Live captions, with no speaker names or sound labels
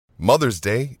Mother's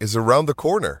Day is around the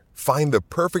corner. Find the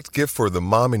perfect gift for the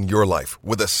mom in your life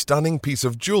with a stunning piece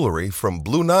of jewelry from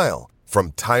Blue Nile.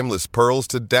 From timeless pearls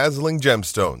to dazzling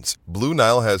gemstones, Blue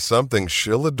Nile has something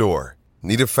she'll adore.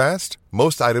 Need it fast?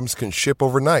 Most items can ship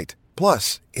overnight.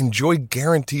 Plus, enjoy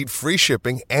guaranteed free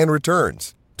shipping and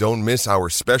returns. Don't miss our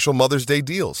special Mother's Day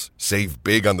deals. Save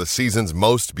big on the season's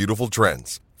most beautiful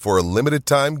trends. For a limited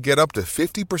time, get up to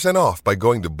 50% off by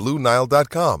going to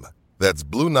BlueNile.com. That's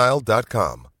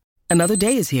BlueNile.com. Another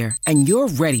day is here, and you're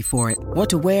ready for it. What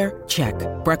to wear? Check.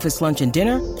 Breakfast, lunch, and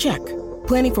dinner? Check.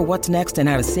 Planning for what's next and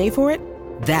how to save for it?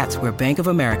 That's where Bank of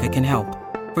America can help.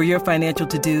 For your financial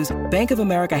to-dos, Bank of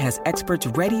America has experts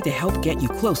ready to help get you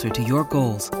closer to your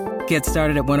goals. Get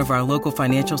started at one of our local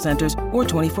financial centers or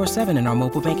 24/7 in our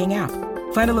mobile banking app.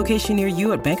 Find a location near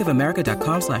you at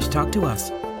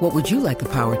bankofamerica.com/talktous. What would you like the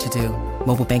power to do?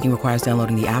 Mobile banking requires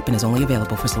downloading the app and is only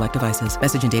available for select devices.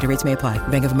 Message and data rates may apply.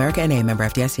 Bank of America N.A., member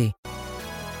FDIC.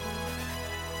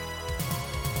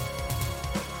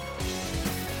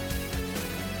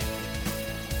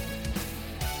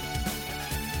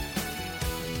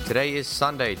 Today is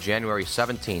Sunday, January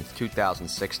 17th,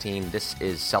 2016. This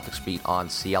is Celtics Beat on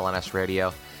CLNS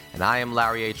Radio, and I am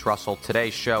Larry H. Russell.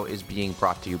 Today's show is being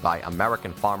brought to you by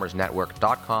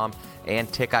AmericanFarmersNetwork.com and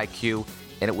TickIQ,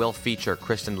 and it will feature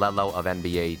Kristen Ledlow of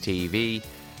NBA TV.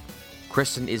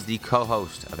 Kristen is the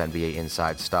co-host of NBA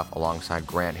Inside Stuff alongside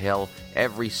Grant Hill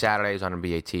every Saturdays on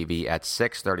NBA TV at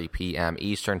 6:30 p.m.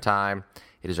 Eastern Time.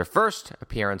 It is her first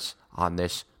appearance on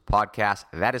this podcast.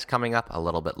 That is coming up a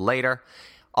little bit later.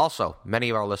 Also, many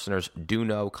of our listeners do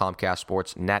know Comcast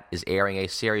Sports Net is airing a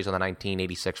series on the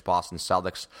 1986 Boston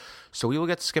Celtics, so we will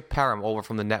get Skip Parham over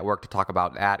from the network to talk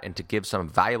about that and to give some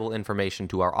valuable information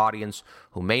to our audience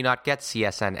who may not get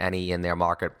CSN-NE in their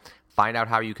market. Find out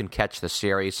how you can catch the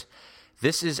series.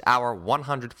 This is our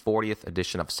 140th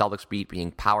edition of Celtics Beat,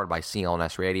 being powered by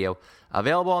CLNS Radio,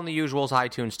 available on the usuals: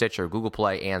 iTunes, Stitcher, Google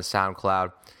Play, and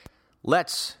SoundCloud.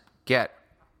 Let's get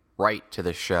right to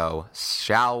the show,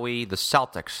 shall we? The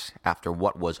Celtics, after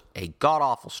what was a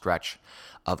god-awful stretch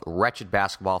of wretched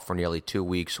basketball for nearly 2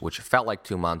 weeks, which felt like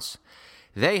 2 months,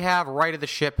 they have righted the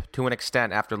ship to an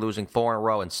extent after losing 4 in a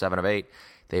row and 7 of 8.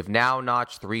 They've now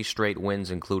notched 3 straight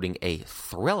wins, including a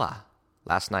thriller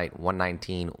last night,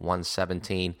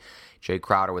 119-117. Jay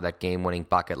Crowder with that game-winning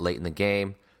bucket late in the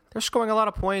game. They're scoring a lot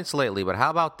of points lately, but how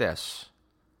about this?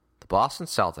 The Boston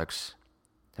Celtics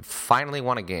have finally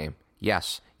won a game.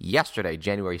 Yes, yesterday,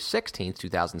 January 16th,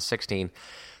 2016,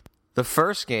 the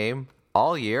first game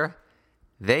all year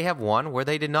they have won where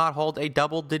they did not hold a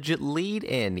double-digit lead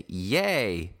in.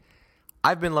 Yay!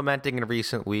 I've been lamenting in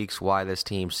recent weeks why this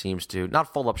team seems to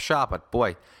not full up shop, but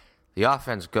boy, the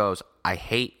offense goes, I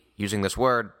hate using this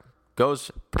word, goes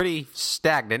pretty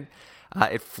stagnant.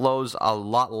 It flows a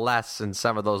lot less in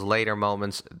some of those later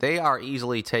moments. They are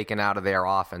easily taken out of their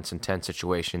offense in tense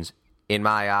situations. In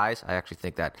my eyes, I actually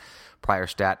think that prior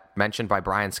stat mentioned by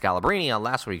Brian Scalabrine on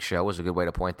last week's show was a good way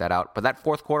to point that out. But that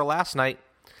fourth quarter last night,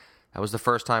 that was the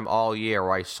first time all year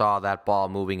where I saw that ball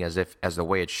moving as the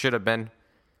way it should have been.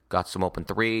 Got some open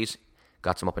threes,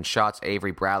 got some open shots.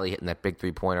 Avery Bradley hitting that big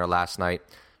three-pointer last night.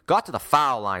 Got to the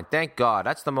foul line. Thank God.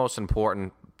 That's the most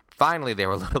important. Finally, they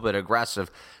were a little bit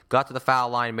aggressive. Got to the foul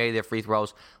line, made their free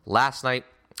throws. Last night,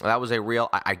 that was a real,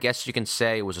 I guess you can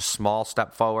say it was a small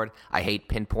step forward. I hate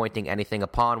pinpointing anything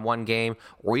upon one game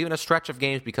or even a stretch of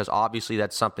games because obviously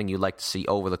that's something you like to see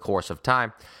over the course of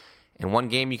time. In one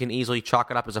game, you can easily chalk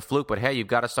it up as a fluke, but hey, you've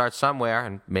got to start somewhere,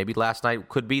 and maybe last night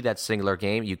could be that singular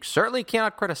game. You certainly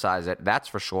cannot criticize it, that's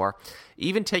for sure.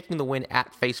 Even taking the win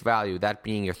at face value, that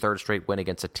being your third straight win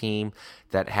against a team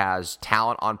that has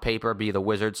talent on paper, be the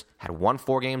Wizards, had won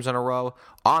 4 games in a row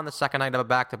on the second night of a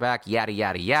back-to-back, yada,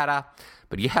 yada, yada.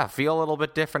 But yeah, feel a little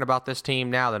bit different about this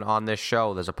team now than on this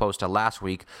show as opposed to last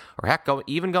week. Or heck,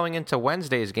 even going into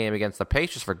Wednesday's game against the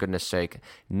Pacers, for goodness sake.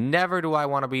 Never do I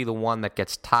want to be the one that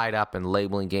gets tied up in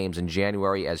labeling games in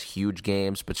January as huge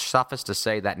games. But suffice to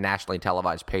say that nationally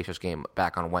televised Pacers game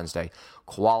back on Wednesday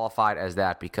qualified as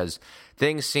that because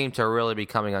things seem to really be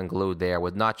coming unglued there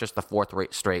with not just the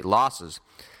 4th straight losses,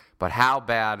 but how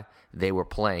bad they were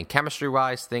playing.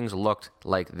 Chemistry-wise, things looked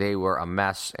like they were a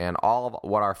mess, and all of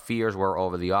what our fears were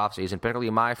over the offseason, particularly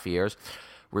my fears,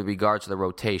 with regards to the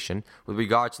rotation, with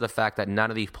regards to the fact that none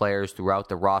of these players throughout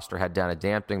the roster had done a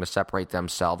damn thing to separate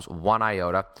themselves one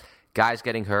iota, guys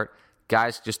getting hurt,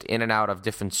 guys just in and out of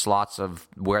different slots of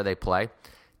where they play.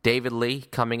 David Lee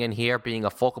coming in here, being a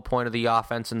focal point of the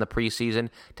offense in the preseason,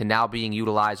 to now being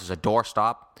utilized as a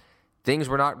doorstop. Things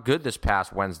were not good this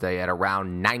past Wednesday at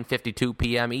around 9:52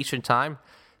 p.m. Eastern Time.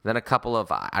 Then a couple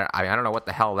of, I don't know what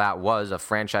the hell that was, a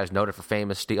franchise noted for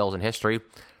famous steals in history.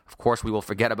 Of course, we will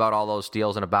forget about all those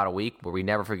steals in about a week, but we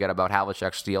never forget about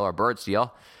Havlicek's steal or Bird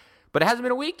steal. But it hasn't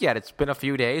been a week yet. It's been a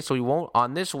few days, so we won't,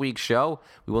 on this week's show,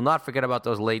 we will not forget about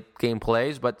those late game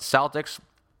plays. But Celtics,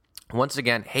 once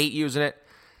again, hate using it.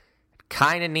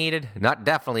 Kind of needed, not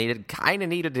definitely needed, kind of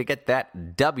needed to get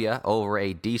that W over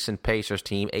a decent Pacers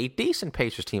team. A decent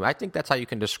Pacers team. I think that's how you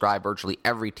can describe virtually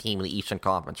every team in the Eastern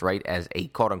Conference, right? As a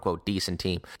quote-unquote decent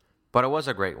team. But it was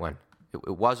a great win.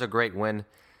 It was a great win,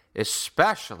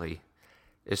 especially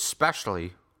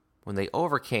when they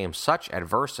overcame such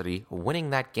adversity, winning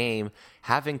that game,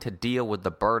 having to deal with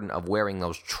the burden of wearing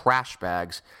those trash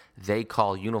bags they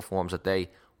call uniforms that they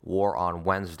wore on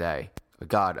Wednesday.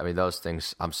 God, I mean, those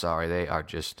things, I'm sorry, they are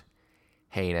just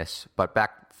heinous. But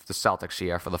back to the Celtics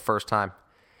here. For the first time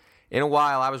in a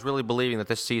while, I was really believing that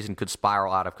this season could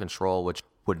spiral out of control, which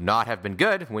would not have been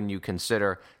good when you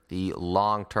consider the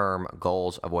long-term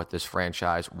goals of what this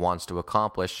franchise wants to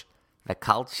accomplish, the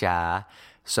culture.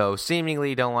 So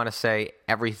seemingly don't want to say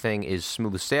everything is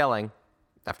smooth sailing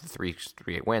after three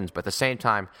straight wins, but at the same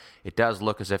time, it does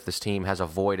look as if this team has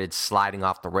avoided sliding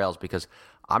off the rails, because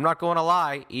I'm not going to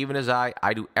lie, even as I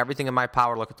do everything in my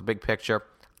power to look at the big picture,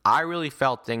 I really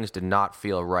felt things did not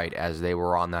feel right as they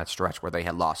were on that stretch where they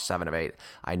had lost 7 of 8.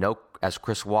 I know, as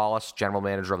Chris Wallace, general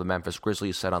manager of the Memphis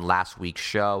Grizzlies, said on last week's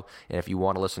show, and if you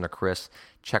want to listen to Chris,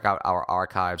 check out our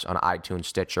archives on iTunes,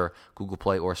 Stitcher, Google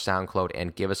Play, or SoundCloud,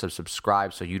 and give us a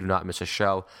subscribe so you do not miss a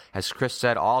show. As Chris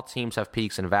said, all teams have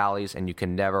peaks and valleys, and you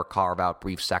can never carve out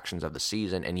brief sections of the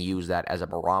season and use that as a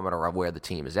barometer of where the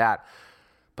team is at.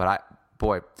 But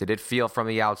boy, did it feel from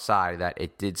the outside that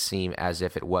it did seem as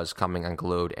if it was coming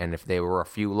unglued, and if they were a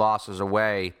few losses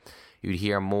away, you'd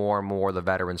hear more and more of the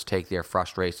veterans take their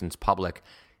frustrations public.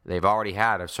 They've already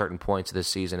had at certain points of this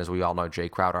season, as we all know, Jay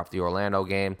Crowder off the Orlando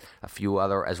game, a few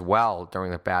other as well during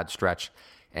the bad stretch.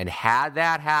 And had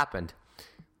that happened,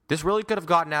 this really could have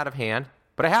gotten out of hand,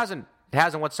 but it hasn't. It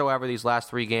hasn't whatsoever. These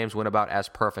last 3 games went about as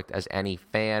perfect as any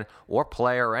fan or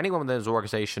player or anyone within this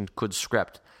organization could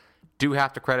script. Do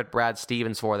have to credit Brad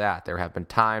Stevens for that. There have been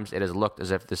times it has looked as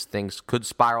if this thing could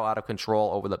spiral out of control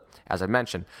over the, as I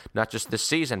mentioned, not just this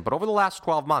season, but over the last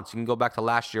 12 months. You can go back to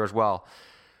last year as well.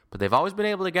 But they've always been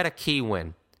able to get a key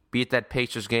win, be it that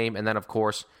Pacers game, and then, of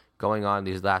course, going on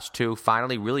these last 2,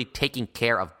 finally really taking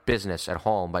care of business at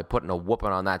home by putting a whooping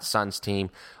on that Suns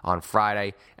team on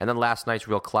Friday. And then last night's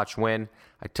real clutch win.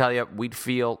 I tell you, we'd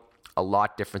feel a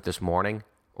lot different this morning,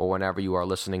 or whenever you are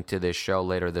listening to this show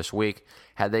later this week,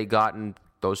 had they gotten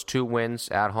those 2 wins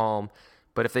at home.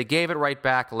 But if they gave it right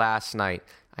back last night,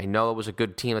 I know it was a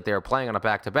good team that they were playing on a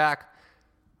back-to-back,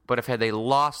 but if had they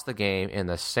lost the game in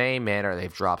the same manner,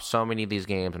 they've dropped so many of these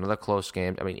games, another close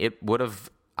game, I mean, it would have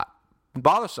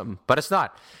bothersome, but it's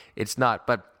not. It's not.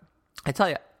 But I tell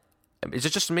you, is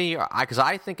it just me? Because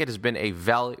I think it has been a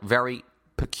very, very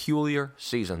peculiar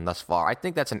season thus far. I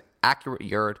think that's an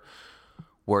accurate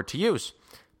word to use.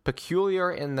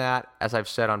 Peculiar in that, as I've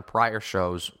said on prior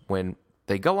shows, when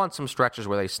they go on some stretches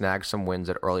where they snag some wins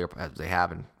at earlier, as they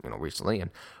have in, recently, and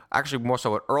actually more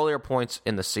so at earlier points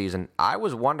in the season, I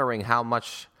was wondering how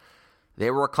much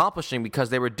they were accomplishing because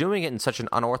they were doing it in such an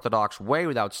unorthodox way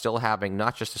without still having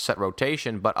not just a set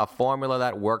rotation, but a formula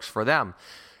that works for them.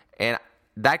 And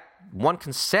that one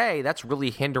can say that's really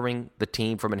hindering the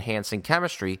team from enhancing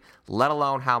chemistry, let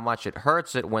alone how much it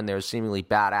hurts it when there's seemingly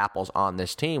bad apples on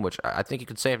this team, which I think you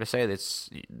could safely say that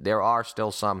there are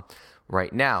still some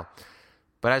right now.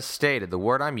 But as stated, the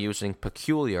word I'm using,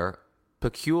 peculiar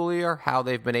how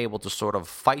they've been able to sort of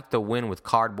fight the win with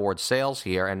cardboard sales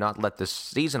here and not let this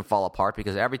season fall apart,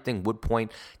 because everything would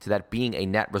point to that being a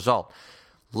net result.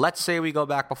 Let's say we go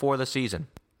back before the season,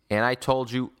 and I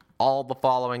told you all the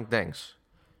following things.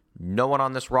 No one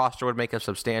on this roster would make a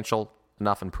substantial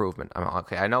enough improvement.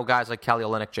 I know guys like Kelly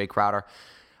Olynyk, Jay Crowder,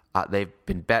 they've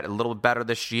been a little bit better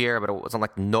this year, but it wasn't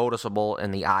like noticeable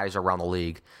in the eyes around the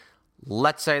league.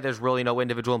 Let's say there's really no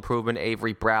individual improvement.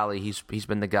 Avery Bradley, he's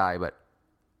been the guy, but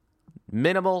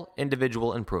minimal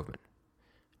individual improvement.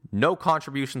 No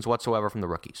contributions whatsoever from the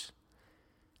rookies.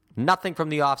 Nothing from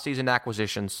the offseason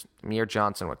acquisitions. Amir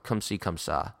Johnson, come see, come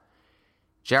saw.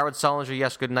 Jared Sullinger,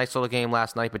 yes, good, nice little game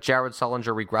last night, but Jared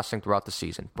Sullinger regressing throughout the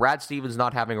season. Brad Stevens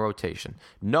not having a rotation.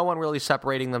 No one really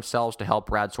separating themselves to help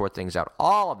Brad sort things out.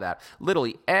 All of that,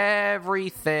 literally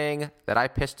everything that I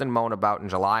pissed and moaned about in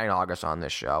July and August on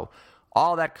this show,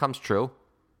 all that comes true.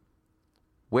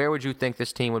 Where would you think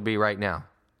this team would be right now?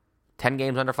 10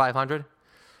 games under 500?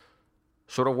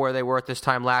 Sort of where they were at this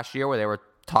time last year, where they were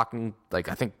talking,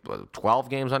 12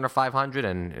 games under 500,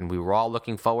 and we were all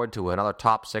looking forward to another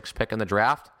top 6 pick in the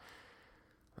draft.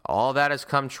 All that has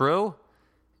come true,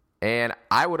 and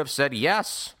I would have said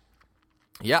yes.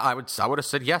 Yeah, I would have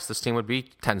said yes, this team would be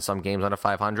 10-some games under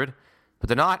 500, but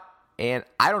they're not, and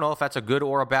I don't know if that's a good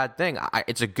or a bad thing.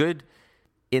 It's a good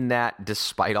in that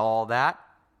despite all that,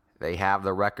 they have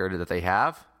the record that they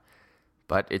have,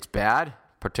 but it's bad,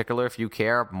 particularly if you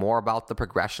care more about the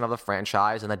progression of the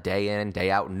franchise and the day in and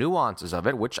day out nuances of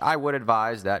it, which I would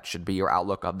advise that should be your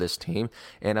outlook of this team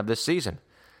and of this season.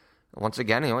 Once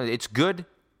again, it's good.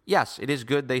 Yes, it is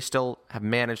good they still have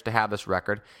managed to have this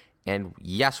record. And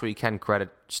yes, we can credit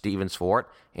Stevens for it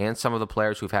and some of the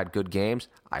players who've had good games.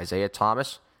 Isaiah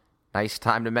Thomas, nice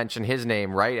time to mention his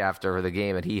name right after the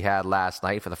game that he had last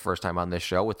night for the first time on this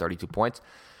show with 32 points.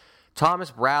 Thomas,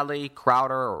 Bradley,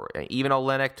 Crowder, or even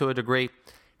Olynyk to a degree.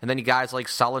 And then you guys like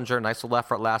Sullinger, nice little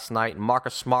effort last night. And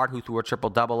Marcus Smart, who threw a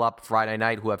triple-double up Friday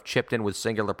night, who have chipped in with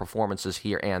singular performances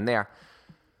here and there.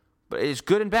 But it's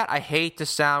good and bad. I hate to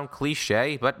sound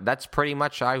cliche, but that's pretty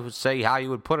much, I would say, how you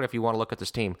would put it if you want to look at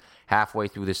this team halfway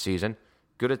through this season.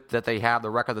 Good that they have the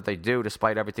record that they do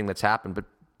despite everything that's happened,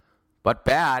 but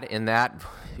bad in that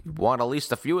you want at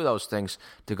least a few of those things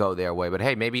to go their way. But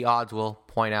hey, maybe odds will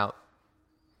point out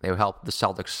they will help the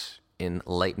Celtics in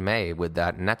late May with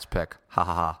that Nets pick. Ha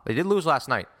ha ha. They did lose last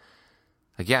night.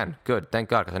 Again, good. Thank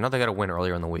God, because I know they got a win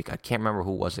earlier in the week. I can't remember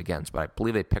who it was against, but I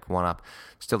believe they picked one up.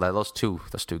 Still, those two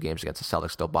games against the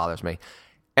Celtics still bothers me.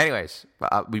 Anyways,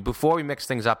 before we mix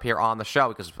things up here on the show,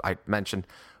 because I mentioned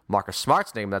Marcus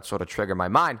Smart's name, that sort of triggered my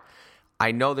mind.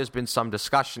 I know there's been some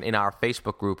discussion in our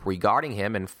Facebook group regarding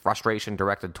him and frustration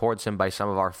directed towards him by some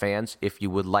of our fans. If you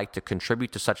would like to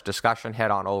contribute to such discussion, head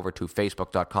on over to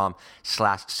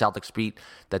facebook.com/CelticsBeat.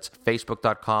 That's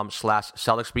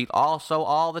facebook.com/CelticsBeat. Also,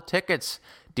 all the tickets.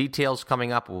 Details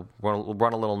coming up. We'll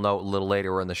run a little note a little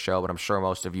later in the show, but I'm sure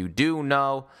most of you do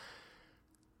know.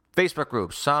 Facebook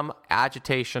group, some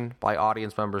agitation by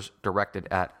audience members directed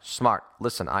at Smart.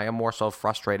 Listen, I am more so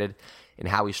frustrated in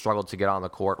how he struggled to get on the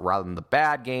court rather than the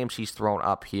bad games he's thrown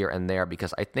up here and there,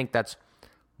 because I think it's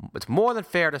more than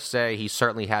fair to say he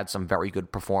certainly had some very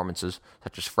good performances,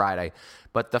 such as Friday.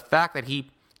 But the fact that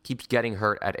he keeps getting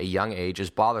hurt at a young age is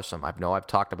bothersome. I've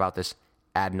talked about this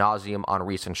ad nauseum on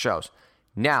recent shows.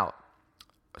 Now,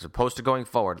 as opposed to going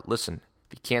forward, listen,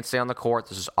 if he can't stay on the court,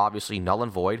 this is obviously null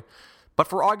and void. But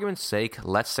for argument's sake,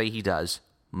 let's say he does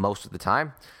most of the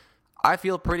time. I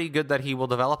feel pretty good that he will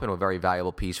develop into a very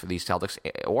valuable piece for these Celtics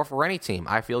or for any team.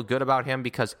 I feel good about him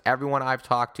because everyone I've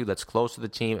talked to that's close to the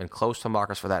team and close to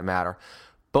Marcus for that matter,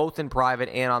 both in private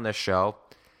and on this show,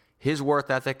 his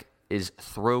work ethic is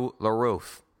through the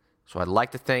roof. So I'd like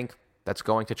to think that's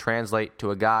going to translate to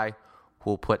a guy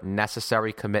who will put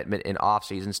necessary commitment in off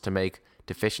seasons to make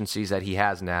deficiencies that he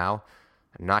has now,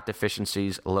 not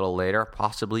deficiencies a little later,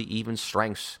 possibly even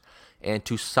strengths, and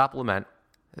to supplement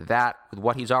that with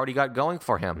what he's already got going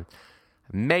for him.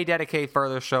 May dedicate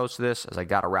further shows to this, as I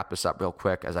got to wrap this up real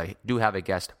quick, as I do have a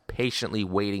guest patiently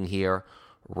waiting here,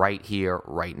 right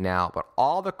now. But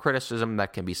all the criticism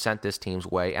that can be sent this team's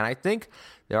way, and I think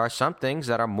there are some things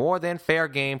that are more than fair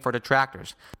game for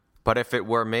detractors. But if it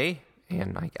were me,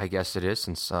 and I guess it is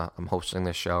since I'm hosting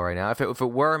this show right now, if it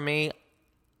were me,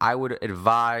 I would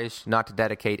advise not to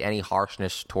dedicate any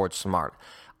harshness towards Smart.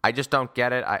 I just don't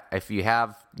get it. If you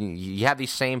have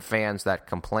these same fans that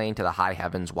complain to the high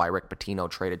heavens why Rick Pitino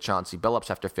traded Chauncey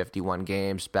Billups after 51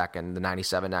 games back in the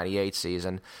 97-98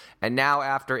 season, and now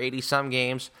after 80-some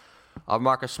games of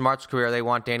Marcus Smart's career, they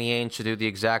want Danny Ainge to do the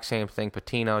exact same thing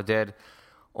Pitino did,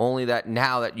 only that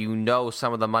now that you know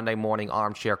some of the Monday morning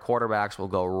armchair quarterbacks will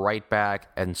go right back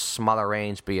and smother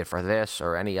Ainge, be it for this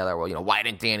or any other, why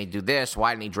didn't Danny do this?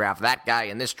 Why didn't he draft that guy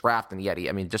in this draft? And yet,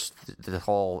 just the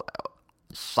whole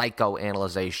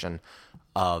psychoanalyzation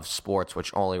of sports,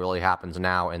 which only really happens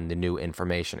now in the new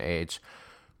information age.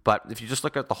 But if you just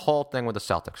look at the whole thing with the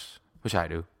Celtics, which I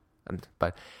do,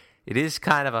 but it is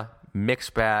kind of a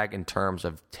mixed bag in terms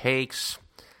of takes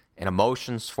and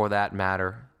emotions for that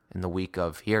matter in the week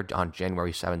of here on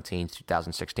January 17th,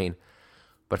 2016.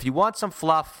 But if you want some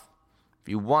fluff, if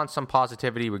you want some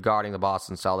positivity regarding the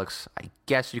Boston Celtics, I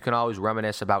guess you can always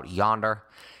reminisce about Yonder.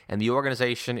 And the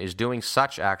organization is doing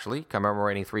such, actually,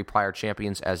 commemorating 3 prior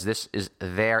champions as this is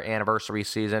their anniversary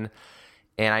season.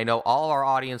 And I know all our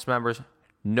audience members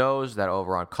knows that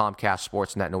over on Comcast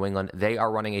Sportsnet New England, they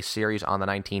are running a series on the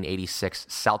 1986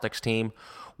 Celtics team.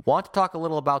 Want to talk a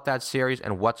little about that series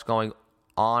and what's going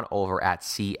on over at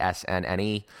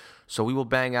CSNNE. So we will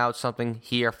bang out something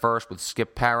here first with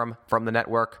Skip Parham from the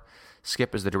network.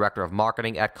 Skip is the director of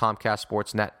marketing at Comcast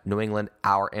Sportsnet New England.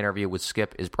 Our interview with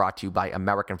Skip is brought to you by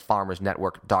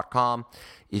AmericanFarmersNetwork.com.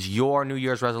 Is your New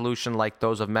Year's resolution, like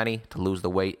those of many, to lose the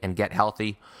weight and get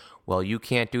healthy? Well, you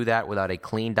can't do that without a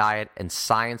clean diet, and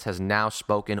science has now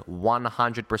spoken.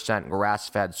 100%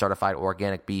 grass-fed certified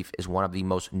organic beef is one of the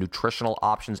most nutritional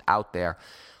options out there.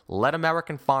 Let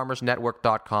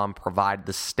AmericanFarmersNetwork.com provide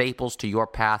the staples to your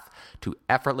path to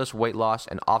effortless weight loss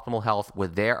and optimal health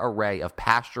with their array of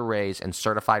pasture-raised and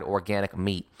certified organic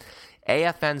meat.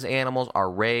 AFN's animals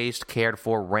are raised, cared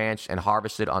for, ranched, and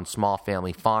harvested on small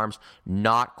family farms,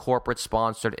 not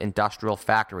corporate-sponsored industrial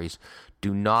factories.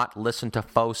 Do not listen to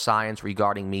faux science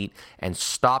regarding meat, and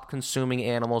stop consuming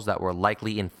animals that were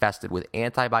likely infested with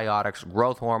antibiotics,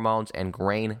 growth hormones, and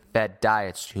grain-fed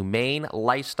diets. Humane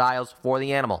lifestyles for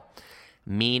the animal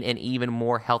mean an even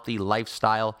more healthy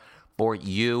lifestyle for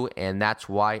you, and that's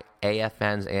why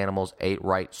AFN's animals ate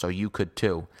right, so you could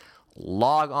too.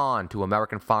 Log on to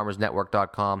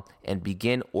AmericanFarmersNetwork.com and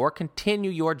begin or continue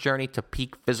your journey to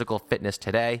peak physical fitness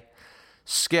today.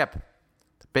 Skip.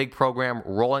 Big program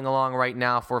rolling along right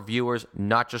now for viewers,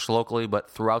 not just locally, but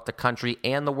throughout the country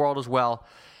and the world as well,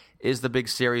 is the big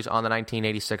series on the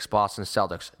 1986 Boston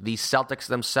Celtics. The Celtics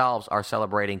themselves are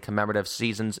celebrating commemorative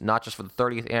seasons, not just for the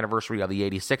 30th anniversary of the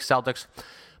 86 Celtics,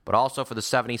 but also for the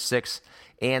 76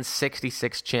 and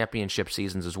 66 championship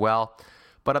seasons as well.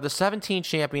 But of the 17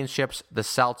 championships the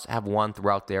Celts have won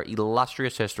throughout their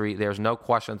illustrious history, there's no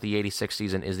question that the 86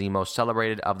 season is the most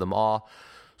celebrated of them all.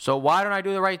 So why don't I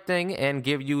do the right thing and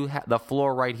give you the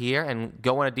floor right here and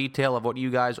go into detail of what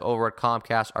you guys over at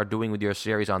Comcast are doing with your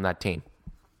series on that team?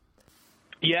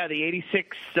 Yeah, the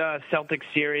 86 Celtics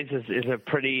series is a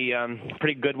pretty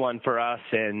good one for us,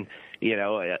 and you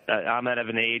know, I'm at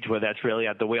an age where that's really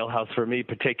at the wheelhouse for me.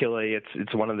 Particularly,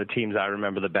 it's one of the teams I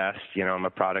remember the best. You know, I'm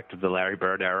a product of the Larry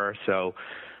Bird era, so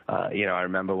you know, I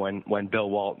remember when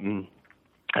Bill Walton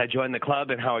joined the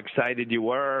club and how excited you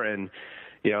were, and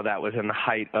you know, that was in the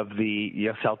height of the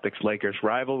Celtics-Lakers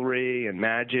rivalry and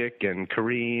Magic and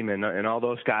Kareem and all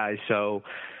those guys. So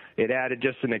it added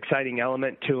just an exciting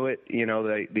element to it, you know,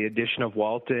 the addition of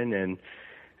Walton and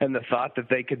the thought that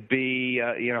they could be,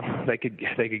 you know, they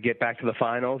could get back to the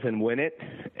finals and win it.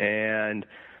 And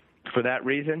for that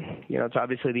reason, you know, it's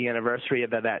obviously the anniversary of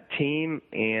that team,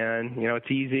 and, you know, it's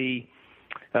easy.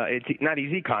 It's not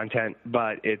easy content,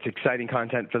 but it's exciting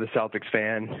content for the Celtics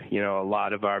fan. You know, a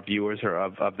lot of our viewers are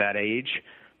of that age.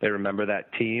 They remember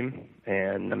that team,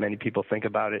 and many people think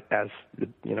about it as,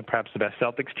 you know, perhaps the best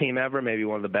Celtics team ever, maybe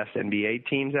one of the best NBA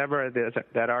teams ever. There's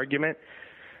that argument.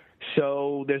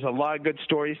 So there's a lot of good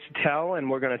stories to tell, and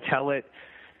we're going to tell it.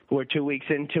 We're 2 weeks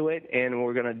into it, and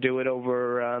we're going to do it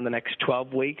over the next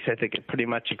 12 weeks. I think it pretty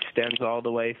much extends all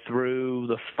the way through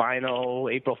the final.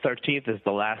 April 13th is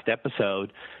the last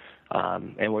episode,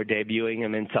 and we're debuting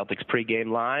them in Celtics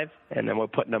Pregame Live, and then we're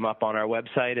putting them up on our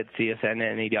website at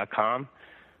csnne.com.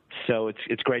 So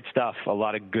it's great stuff, a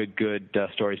lot of good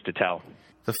stories to tell.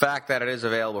 The fact that it is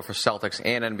available for Celtics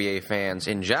and NBA fans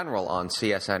in general on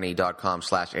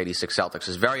csne.com/86Celtics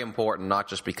is very important, not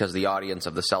just because the audience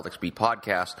of the Celtics Beat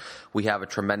podcast, we have a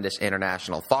tremendous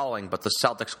international following, but the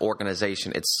Celtics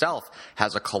organization itself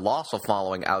has a colossal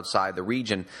following outside the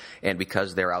region, and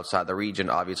because they're outside the region,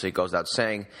 obviously it goes without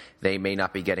saying, they may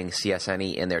not be getting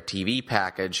CSNE in their TV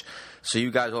package. So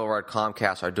you guys over at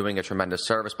Comcast are doing a tremendous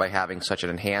service by having such an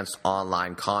enhanced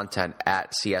online content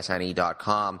at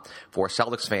csne.com for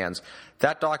Celtics fans.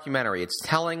 That documentary, it's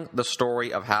telling the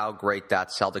story of how great that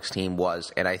Celtics team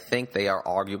was, and I think they are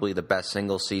arguably the best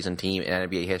single-season team in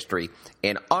NBA history,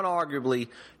 and unarguably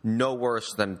no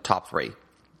worse than top three.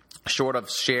 Short of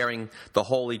sharing the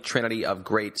holy trinity of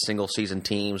great single-season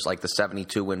teams like the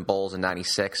 72-win Bulls in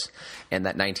 96 and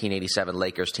that 1987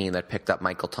 Lakers team that picked up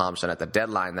Michael Thompson at the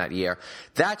deadline that year,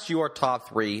 that's your top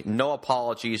three. No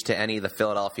apologies to any of the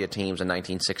Philadelphia teams in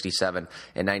 1967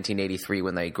 and 1983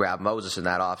 when they grabbed Moses in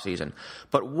that offseason.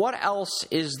 But what else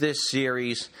is this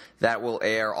series that will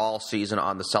air all season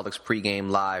on the Celtics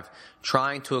Pregame Live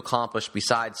trying to accomplish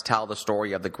besides tell the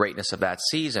story of the greatness of that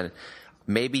season?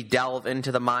 Maybe delve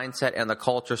into the mindset and the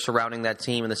culture surrounding that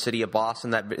team in the city of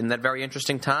Boston in that very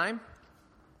interesting time?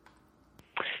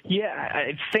 Yeah,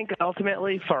 I think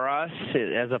ultimately for us,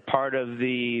 as a part of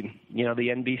the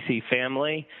NBC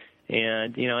family,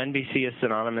 and, you know, NBC is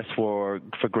synonymous for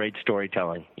great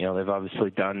storytelling. You know, they've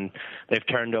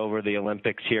turned over the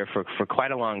Olympics here for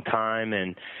quite a long time,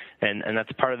 and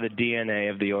that's part of the DNA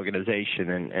of the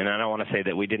organization. And I don't want to say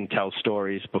that we didn't tell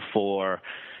stories before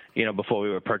we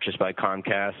were purchased by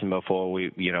Comcast and before we,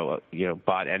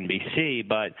 bought NBC.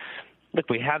 But look,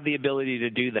 we have the ability to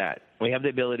do that. We have the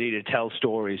ability to tell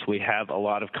stories. We have a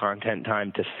lot of content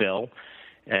time to fill,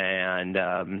 and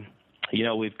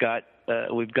we've got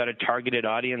a targeted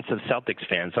audience of Celtics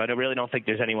fans. So I really don't think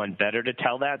there's anyone better to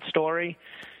tell that story.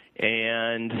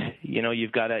 and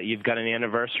you've got an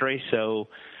anniversary, so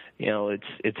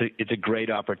it's a great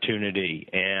opportunity.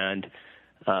 And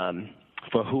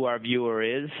for who our viewer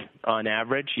is on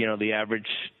average, the average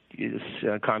is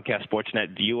Comcast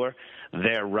Sportsnet viewer,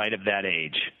 they're right of that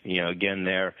age. Again,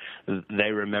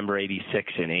 they remember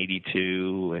 86 and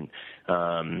 82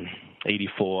 and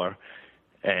 84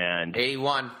 and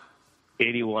 81.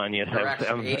 81, yes.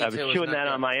 I was chewing that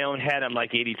on my own head. I'm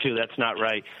like, 82, that's not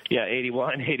right. Yeah,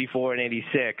 81, 84, and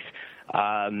 86.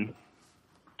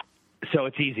 So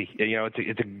it's easy.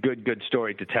 It's a good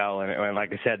story to tell. And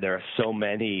like I said, there are so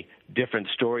many different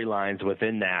storylines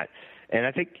within that. And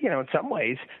I think, in some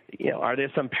ways, are there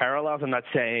some parallels? I'm not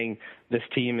saying this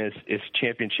team is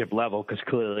championship level, because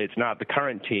clearly it's not the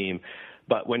current team.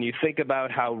 But when you think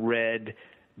about how Red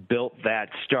built that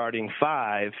starting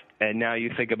five, and now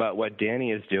you think about what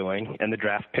Danny is doing and the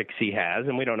draft picks he has,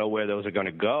 and we don't know where those are going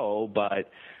to go, but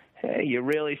hey, you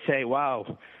really say,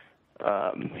 wow,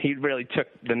 he really took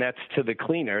the Nets to the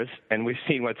cleaners, and we've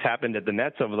seen what's happened at the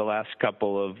Nets over the last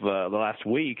the last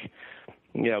week.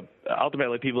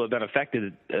 Ultimately people have been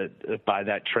affected by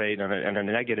that trade on a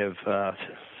negative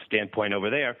standpoint over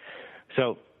there.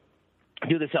 So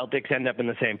do the Celtics end up in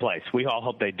the same place? We all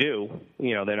hope they do.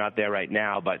 They're not there right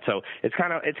now, but so it's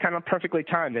kind of perfectly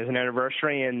timed. There's an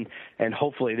anniversary, and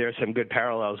hopefully there's some good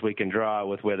parallels we can draw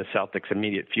with where the Celtics'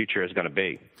 immediate future is going to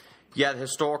be. Yeah, the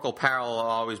historical parallel has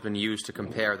always been used to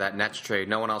compare that Nets trade.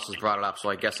 No one else has brought it up, so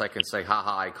I guess I can say,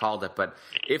 haha, I called it. But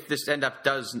if this end up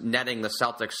does netting the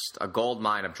Celtics a gold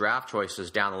mine of draft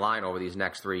choices down the line over these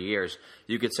next 3 years,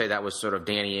 you could say that was sort of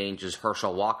Danny Ainge's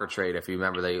Herschel Walker trade, if you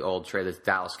remember the old trade that the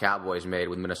Dallas Cowboys made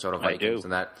with Minnesota Vikings,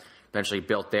 and that eventually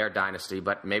built their dynasty.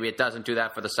 But maybe it doesn't do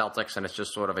that for the Celtics, and it's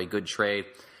just sort of a good trade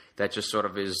that just sort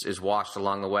of is washed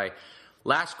along the way.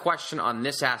 Last question on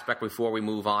this aspect before we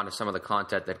move on to some of the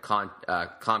content that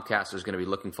Comcast is going to be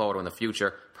looking forward to in the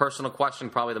future. Personal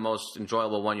question, probably the most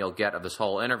enjoyable one you'll get of this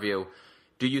whole interview.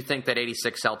 Do you think that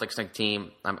 86 Celtics team,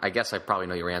 I guess I probably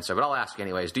know your answer, but I'll ask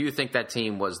anyways, do you think that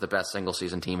team was the best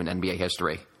single-season team in NBA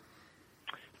history?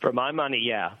 For my money,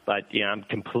 yeah, but I'm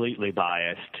completely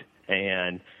biased.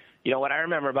 And what I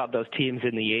remember about those teams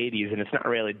in the 80s, and it's not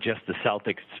really just the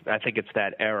Celtics, I think it's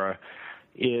that era,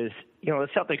 is the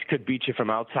Celtics could beat you from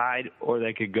outside, or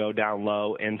they could go down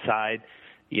low inside.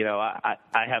 I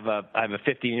have a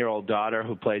 15-year-old daughter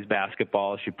who plays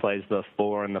basketball. She plays the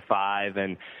 4 and the 5,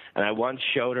 and I once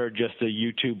showed her just a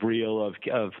YouTube reel of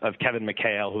Kevin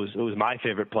McHale, who's my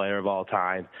favorite player of all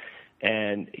time.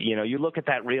 And you look at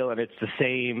that reel, and it's the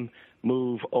same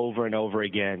move over and over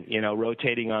again.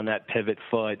 Rotating on that pivot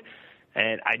foot.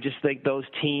 And I just think those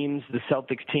teams, the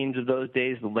Celtics teams of those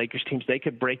days, the Lakers teams, they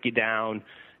could break you down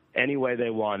any way they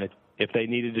wanted. If they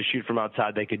needed to shoot from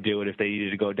outside, they could do it. If they needed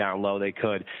to go down low, they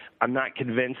could. I'm not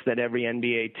convinced that every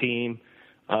NBA team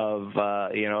of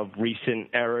recent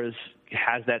eras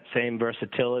has that same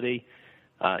versatility.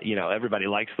 Everybody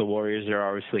likes the Warriors. They're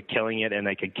obviously killing it, and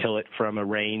they could kill it from a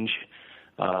range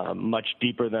much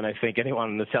deeper than I think anyone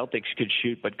in the Celtics could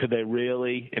shoot. But could they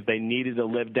really, if they needed to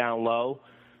live down low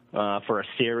for a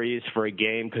series, for a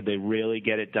game, could they really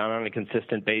get it done on a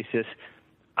consistent basis?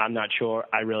 I'm not sure.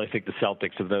 I really think the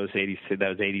Celtics of those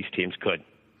 80s teams could.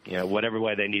 Whatever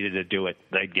way they needed to do it,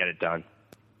 they'd get it done.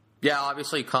 Yeah,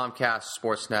 obviously Comcast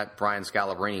Sportsnet, Brian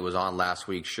Scalabrine was on last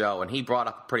week's show, and he brought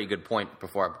up a pretty good point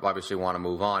before I obviously want to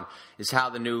move on, is how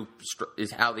the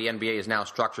NBA is now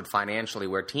structured financially,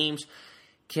 where teams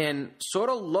can sort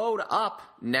of load up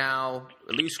now,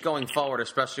 at least going forward,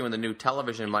 especially when the new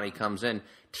television money comes in.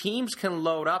 Teams can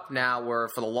load up now where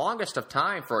for the longest of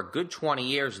time, for a good 20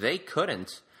 years, they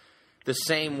couldn't, the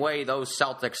same way those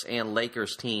Celtics and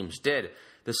Lakers teams did.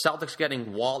 The Celtics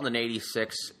getting Walton in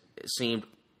 86 seemed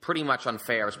pretty much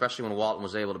unfair, especially when Walton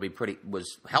was able to be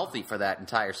was healthy for that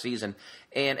entire season.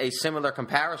 And a similar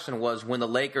comparison was when the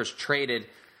Lakers traded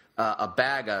a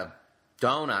bag of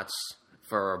donuts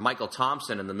for Michael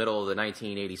Thompson in the middle of the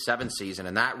 1987 season,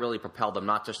 and that really propelled them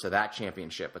not just to that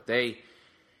championship, but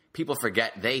people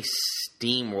forget they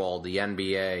steamrolled the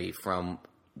NBA from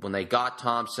when they got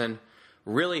Thompson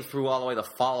really through all the way the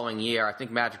following year. I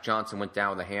think Magic Johnson went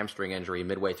down with a hamstring injury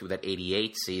midway through that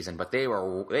 88 season, but they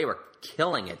were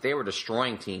killing it. They were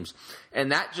destroying teams.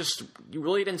 And that just, you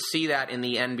really didn't see that in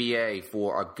the NBA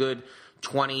for a good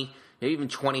 20, maybe even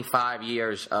 25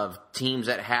 years of teams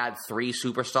that had 3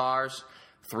 superstars,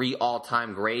 3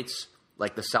 all-time greats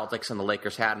like the Celtics and the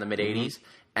Lakers had in the mid-'80s. Mm-hmm.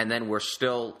 And then we're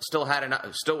still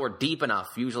were deep enough.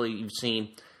 Usually you've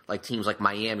seen like teams like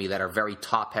Miami that are very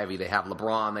top heavy. They have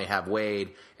LeBron, they have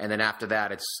Wade, and then after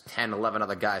that it's 10, 11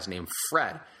 other guys named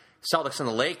Fred. Celtics and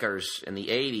the Lakers in the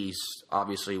 80s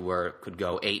obviously could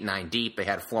go 8-9 deep. They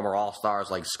had former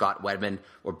All-Stars like Scott Wedman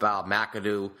or Bob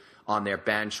McAdoo on their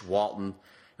bench, Walton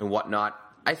and whatnot.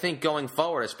 I think going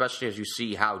forward, especially as you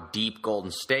see how deep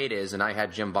Golden State is, and I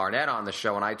had Jim Barnett on the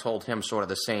show and I told him sort of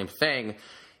the same thing,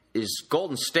 is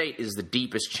Golden State is the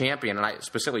deepest champion. And I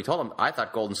specifically told him I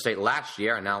thought Golden State last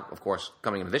year, and now, of course,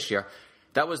 coming into this year,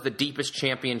 that was the deepest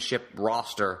championship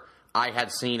roster I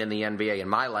had seen in the NBA in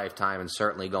my lifetime, and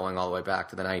certainly going all the way back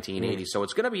to the 1980s. So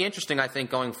it's going to be interesting, I think,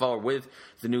 going forward with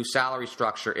the new salary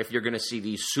structure, if you're going to see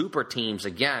these super teams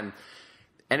again.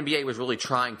 NBA was really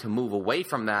trying to move away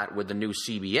from that with the new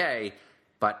CBA,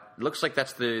 but it looks like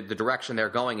that's the direction they're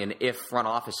going in if front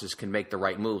offices can make the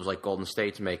right moves like Golden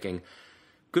State's making.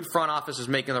 Good front offices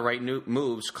making the right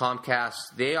moves. Comcast,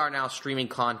 they are now streaming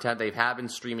content. They have been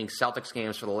streaming Celtics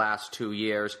games for the last 2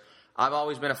 years. I've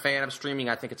always been a fan of streaming.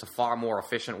 I think it's a far more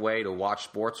efficient way to watch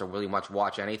sports or really much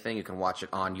watch anything. You can watch it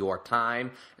on your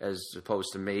time as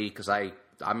opposed to me, because I'm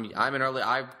an early.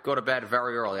 I go to bed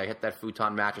very early. I hit that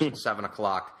futon mattress at 7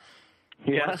 o'clock.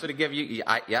 Yeah. So to give you,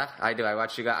 I do.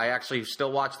 I actually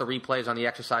still watch the replays on the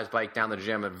exercise bike down the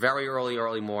gym at very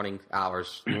early morning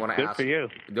hours. You want to Good ask? for you.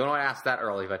 Don't want to ask that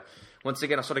early, but once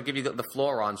again, I'll sort of give you the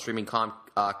floor on streaming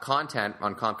content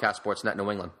on Comcast Sportsnet New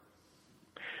England.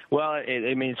 Well,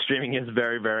 I mean, streaming is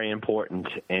very, very important.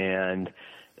 And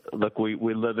look, we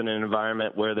live in an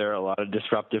environment where there are a lot of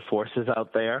disruptive forces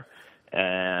out there.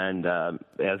 And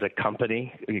as a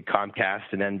company,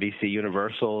 Comcast and NBC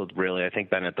Universal have really, I think,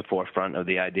 been at the forefront of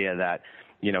the idea that,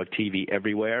 you know, TV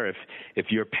everywhere. If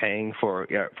you're paying for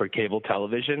cable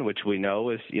television, which we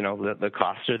know is, you know, the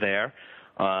costs are there,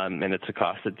 and it's a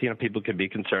cost that, you know, people can be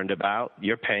concerned about.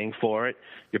 You're paying for it.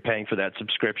 You're paying for that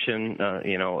subscription,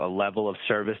 you know, a level of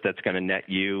service that's going to net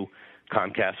you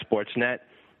Comcast Sportsnet.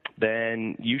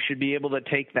 Then you should be able to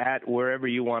take that wherever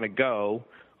you want to go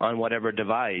on whatever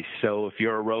device. So if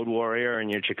you're a road warrior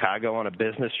and you're in Chicago on a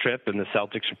business trip and the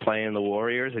Celtics are playing the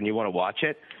Warriors and you want to watch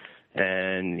it,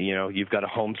 and, you know, you've got a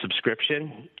home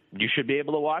subscription, you should be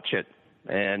able to watch it.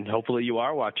 And hopefully you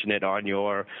are watching it on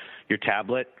your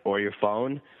tablet or your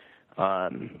phone.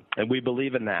 And we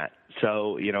believe in that.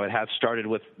 So, you know, it has started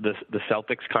with the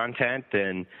Celtics content,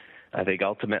 and I think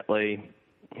ultimately,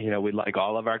 you know, we'd like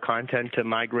all of our content to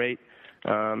migrate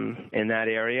in that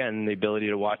area, and the ability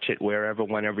to watch it wherever,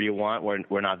 whenever you want.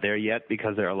 We're not there yet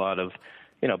because there are a lot of,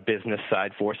 you know, business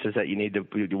side forces that you need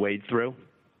to wade through.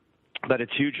 But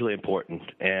it's hugely important,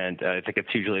 and I think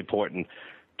it's hugely important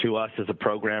to us as a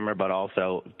programmer, but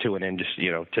also to an industry,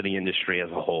 you know, to the industry as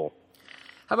a whole.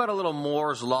 How about a little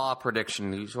Moore's Law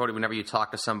prediction? You sort of, whenever you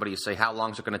talk to somebody, you say, how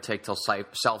long is it going to take till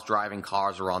self-driving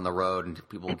cars are on the road? And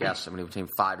people guess between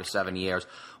 5 to 7 years.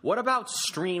 What about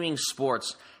streaming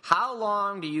sports? How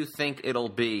long do you think it'll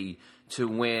be to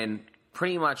win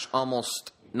pretty much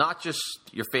almost not just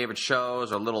your favorite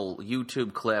shows or little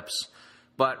YouTube clips,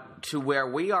 but to where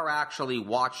we are actually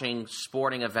watching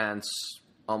sporting events,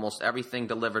 almost everything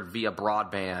delivered via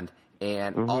broadband,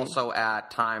 and also at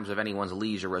times of anyone's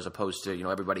leisure, as opposed to, you know,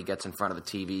 everybody gets in front of the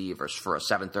TV for a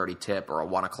 7:30 tip or a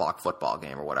 1 o'clock football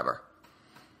game or whatever?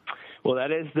 Well,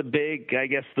 that is the big, I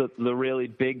guess, the really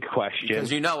big question.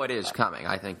 Because you know it is coming,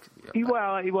 I think.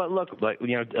 Well, look,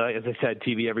 you know, as I said,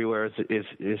 TV everywhere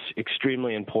is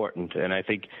extremely important, and I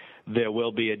think there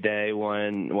will be a day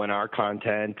when our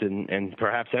content and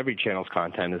perhaps every channel's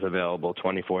content is available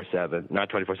 24/7. Not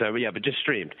 24/7, yeah, but just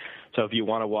streamed. So if you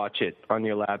want to watch it on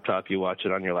your laptop, you watch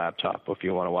it on your laptop. If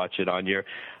you want to watch it on your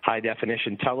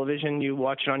high-definition television, you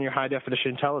watch it on your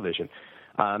high-definition television.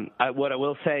 What I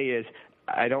will say is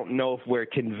I don't know if we're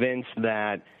convinced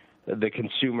that the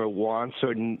consumer wants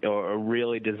or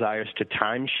really desires to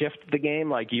time shift the game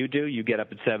like you do. You get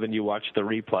up at 7, you watch the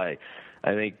replay.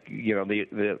 I think, you know,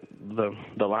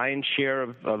 the lion's share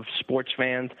of sports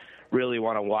fans really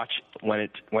want to watch when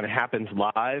it happens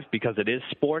live, because it is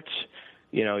sports.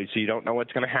 You know, so you don't know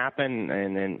what's going to happen,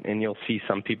 and you'll see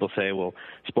some people say, well,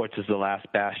 sports is the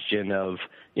last bastion of,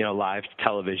 you know, live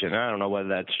television. I don't know whether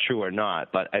that's true or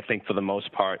not, but I think for the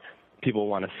most part, people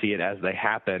want to see it as they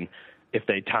happen. If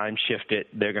they time shift it,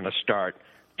 they're going to start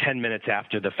 10 minutes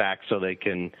after the fact so they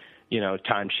can, you know,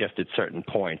 time shift at certain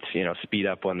points, you know, speed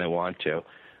up when they want to.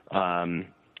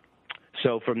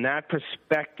 So from that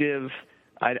perspective,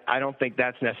 I don't think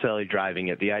that's necessarily driving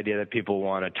it, the idea that people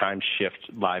want to time shift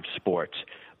live sports.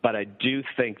 But I do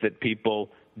think that people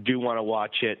do want to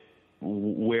watch it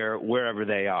wherever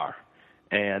they are,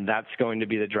 and that's going to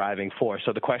be the driving force.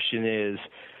 So the question is,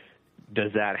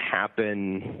 does that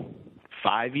happen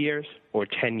 5 years or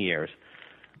 10 years?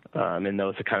 And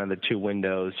those are kind of the two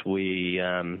windows we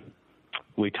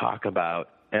talk about.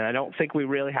 And I don't think we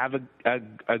really have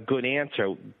a good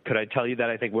answer. Could I tell you that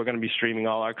I think we're going to be streaming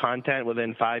all our content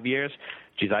within 5 years?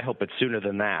 Geez, I hope it's sooner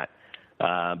than that.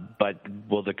 But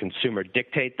will the consumer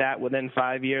dictate that within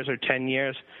 5 years or 10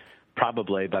 years?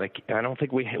 Probably, but I don't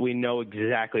think we know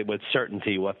exactly with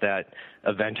certainty what that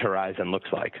event horizon looks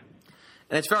like.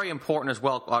 And it's very important as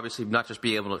well, obviously, not just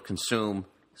be able to consume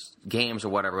games or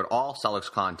whatever, but all Celtics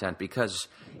content, because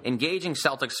engaging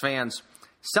Celtics fans,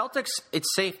 Celtics,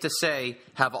 it's safe to say,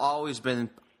 have always been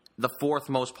the fourth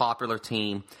most popular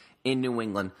team in New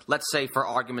England. Let's say, for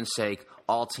argument's sake,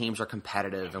 all teams are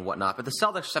competitive and whatnot, but the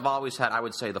Celtics have always had, I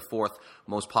would say, the fourth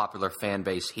most popular fan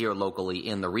base here locally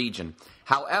in the region.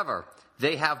 However,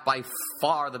 they have by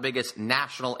far the biggest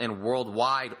national and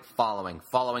worldwide following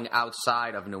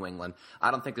outside of New England.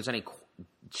 I don't think there's any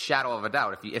shadow of a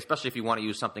doubt, especially if you want to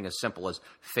use something as simple as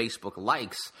Facebook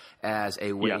likes as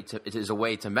a way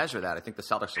to measure that. I think the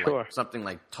Celtics are like something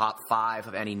like top 5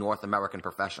 of any North American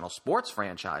professional sports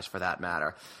franchise, for that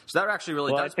matter. So that actually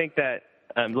really does. I think that,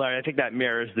 Larry, I think that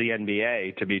mirrors the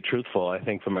NBA. To be truthful, I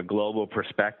think from a global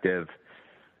perspective,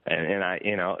 and I,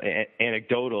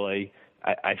 anecdotally,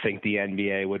 I think the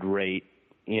NBA would rate,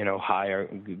 higher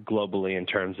globally in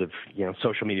terms of,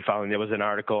 social media following. There was an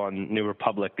article on New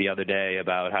Republic the other day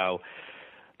about how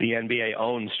the NBA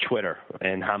owns Twitter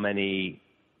and how many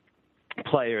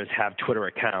players have Twitter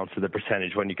accounts, the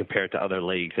percentage when you compare it to other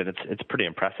leagues, and it's pretty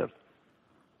impressive.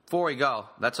 Before we go,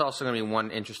 that's also going to be one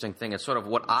interesting thing. It's sort of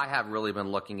what I have really been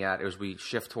looking at as we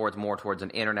shift more towards an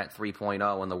Internet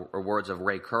 3.0, in the words of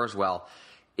Ray Kurzweil,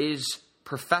 is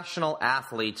professional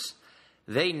athletes.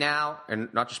 They now,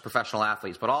 and not just professional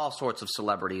athletes, but all sorts of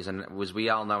celebrities, and as we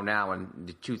all know now, in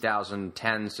the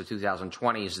 2010s to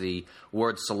 2020s, the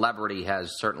word celebrity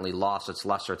has certainly lost its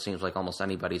luster. It seems like almost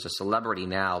anybody's a celebrity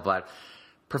now, but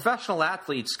professional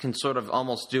athletes can sort of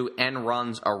almost do end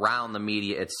runs around the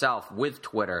media itself with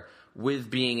Twitter, with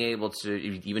being able to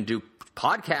even do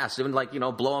podcasts, even like,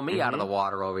 blowing me out of the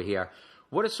water over here.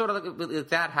 What is sort of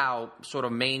that how sort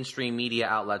of mainstream media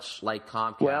outlets like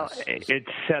Comcast? Well, it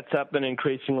sets up an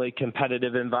increasingly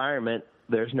competitive environment.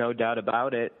 There's no doubt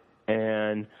about it.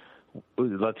 And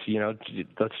let's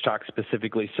talk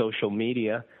specifically social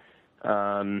media.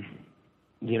 We're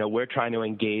trying to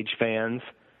engage fans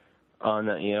on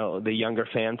the younger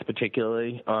fans,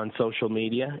 particularly on social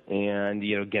media, and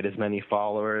get as many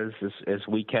followers as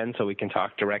we can, so we can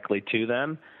talk directly to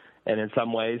them. And in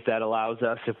some ways, that allows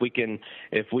us, if we can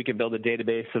build a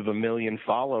database of 1 million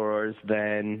followers,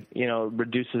 then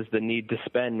reduces the need to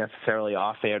spend necessarily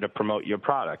off air to promote your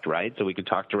product, right? So we can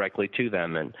talk directly to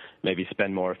them and maybe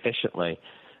spend more efficiently.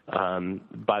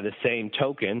 By the same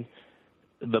token,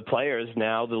 the players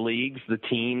now, the leagues, the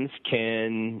teams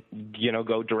can,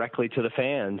 go directly to the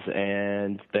fans,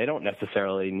 and they don't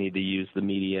necessarily need to use the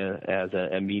media as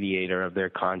a mediator of their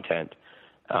content.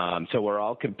 So we're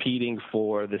all competing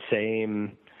for the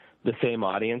same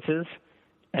audiences,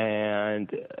 and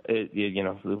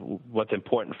what's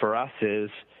important for us is,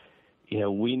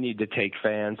 we need to take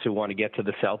fans who want to get to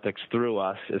the Celtics through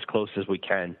us as close as we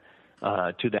can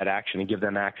to that action and give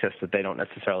them access that they don't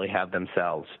necessarily have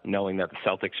themselves, knowing that the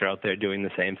Celtics are out there doing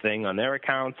the same thing on their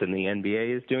accounts, and the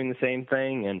NBA is doing the same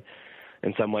thing, and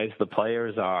in some ways the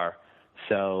players are.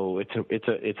 So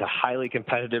it's a highly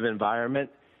competitive environment.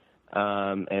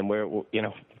 And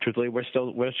truthfully, we're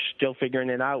still figuring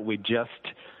it out. We just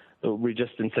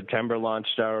in September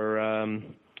launched our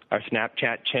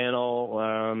Snapchat channel,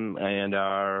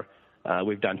 and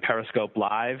we've done Periscope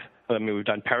Live. We've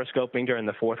done Periscoping during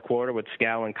the fourth quarter with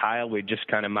Scal and Kyle. We just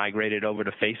kind of migrated over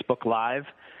to Facebook Live,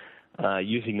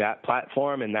 using that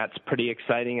platform, and that's pretty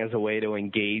exciting as a way to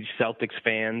engage Celtics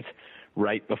fans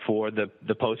right before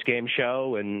the post-game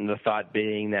show, and the thought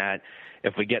being that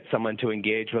if we get someone to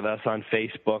engage with us on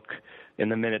Facebook in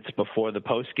the minutes before the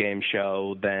post-game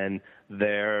show, then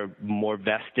they're more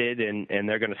vested and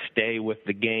they're going to stay with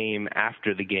the game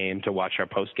after the game to watch our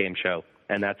post-game show,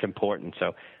 and that's important.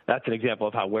 So that's an example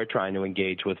of how we're trying to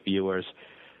engage with viewers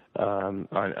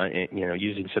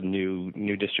using some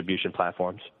new distribution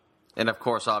platforms. And, of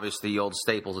course, obviously, the old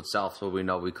Staples itself, what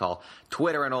we call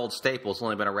Twitter an old Staples. It's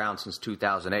only been around since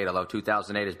 2008, although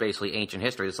 2008 is basically ancient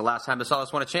history. It's the last time the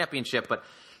Celtics won a championship. But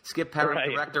Skip Perry,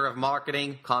 Director of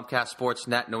Marketing, Comcast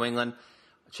Sportsnet New England.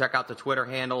 Check out the Twitter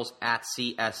handles at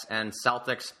CSN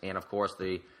Celtics. And, of course,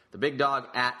 the big dog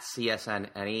at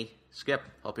CSNNE. Skip,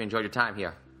 hope you enjoyed your time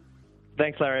here.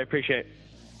 Thanks, Larry. I appreciate it.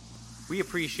 We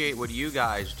appreciate what you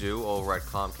guys do over at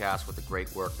Comcast with the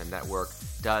great work the network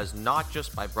does, not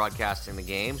just by broadcasting the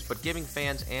games, but giving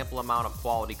fans ample amount of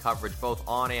quality coverage both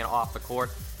on and off the court.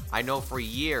 I know for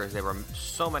years there were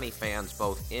so many fans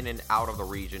both in and out of the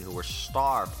region who were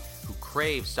starved, who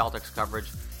craved Celtics coverage.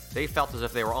 They felt as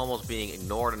if they were almost being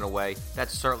ignored in a way.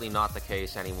 That's certainly not the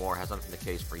case anymore. It hasn't been the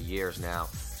case for years now,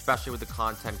 especially with the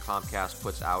content Comcast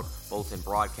puts out both in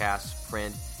broadcast,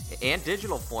 print, and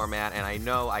digital format. And I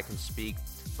know I can speak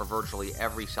for virtually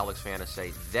every Celtics fan to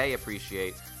say they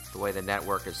appreciate the way the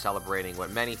network is celebrating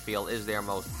what many feel is their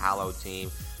most hallowed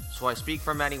team. So I speak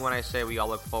for many when I say we all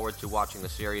look forward to watching the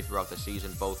series throughout the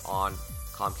season, both on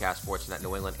Comcast Sportsnet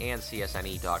New England and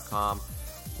CSNE.com.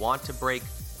 Want to break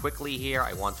quickly here.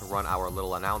 I want to run our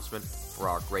little announcement for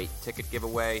our great ticket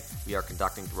giveaway we are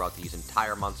conducting throughout these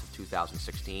entire months of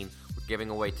 2016. We're giving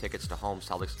away tickets to home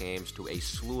Celtics games to a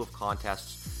slew of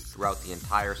contests throughout the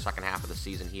entire second half of the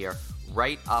season here,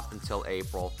 right up until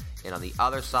April. And on the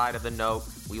other side of the note,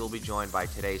 we will be joined by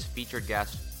today's featured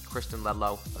guest, Kristen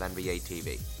Ledlow of NBA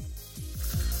TV.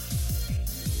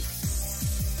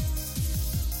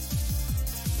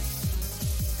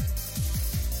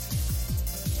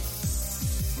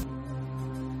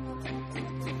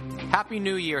 Happy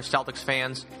New Year, Celtics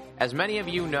fans. As many of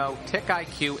you know,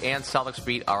 TickIQ and Celtics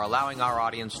Beat are allowing our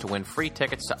audience to win free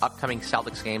tickets to upcoming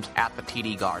Celtics games at the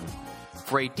TD Garden.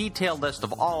 For a detailed list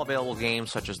of all available games,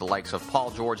 such as the likes of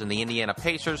Paul George and the Indiana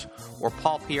Pacers or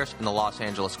Paul Pierce and the Los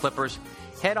Angeles Clippers,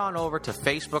 head on over to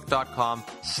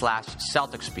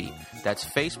facebook.com/CelticsBeat. That's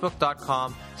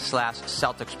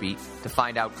facebook.com/CelticsBeat to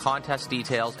find out contest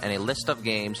details and a list of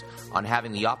games on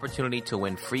having the opportunity to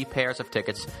win free pairs of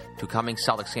tickets to coming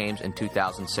Celtics games in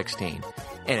 2016.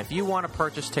 And if you want to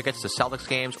purchase tickets to Celtics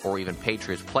games or even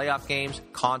Patriots playoff games,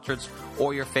 concerts,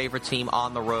 or your favorite team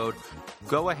on the road,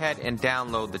 go ahead and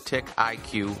download the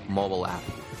TickIQ mobile app.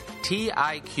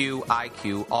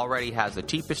 TickIQ already has the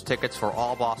cheapest tickets for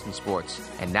all Boston sports,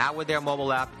 and now with their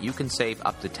mobile app, you can save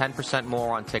up to 10%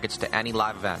 more on tickets to any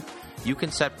live event. You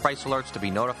can set price alerts to be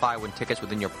notified when tickets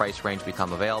within your price range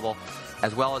become available,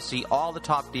 as well as see all the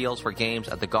top deals for games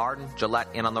at the Garden, Gillette,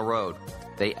 and on the road.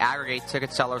 They aggregate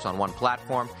ticket sellers on one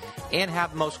platform and have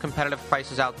the most competitive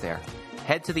prices out there.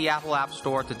 Head to the Apple App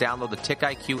Store to download the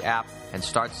TickIQ app and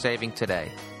start saving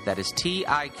today. That is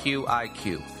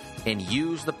TickIQ. And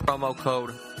use the promo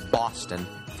code BOSTON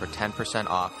for 10%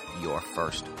 off your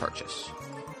first purchase.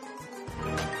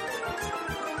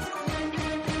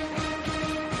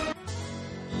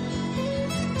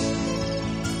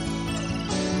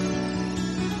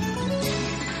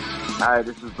 Hi,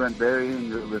 this is Brent Berry, and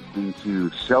you're listening to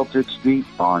Celtics Beat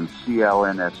on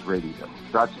CLNS Radio.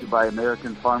 Brought to you by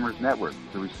American Farmers Network.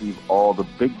 To receive all the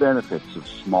big benefits of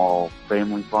small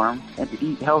family farms and to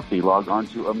eat healthy, log on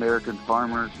to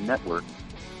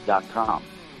AmericanFarmersNetwork.com.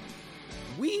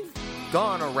 We've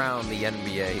gone around the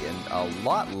NBA and a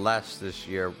lot less this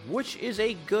year, which is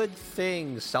a good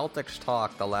thing. Celtics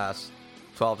talk the last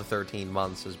 12 to 13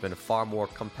 months has been far more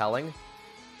compelling,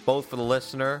 both for the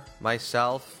listener,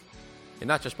 myself, and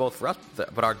not just both for us,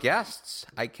 but our guests.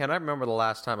 I cannot remember the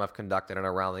last time I've conducted an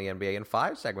Around the NBA in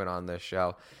 5 segment on this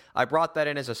show. I brought that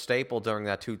in as a staple during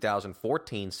that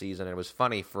 2014 season. It was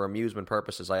funny, for amusement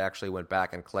purposes, I actually went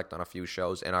back and clicked on a few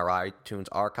shows in our iTunes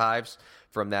archives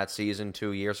from that season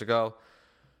 2 years ago.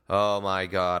 Oh my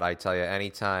God, I tell you,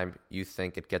 anytime you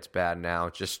think it gets bad now,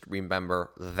 just remember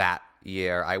that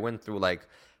year. I went through like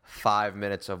 5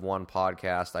 minutes of one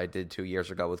podcast I did 2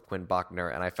 years ago with Quinn Buckner,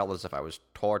 and I felt as if I was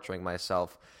torturing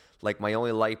myself. Like, my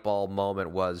only light bulb moment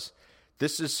was,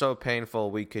 this is so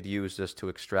painful, we could use this to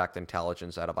extract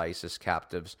intelligence out of ISIS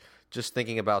captives. Just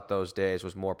thinking about those days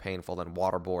was more painful than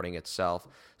waterboarding itself.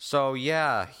 So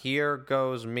yeah, here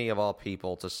goes me, of all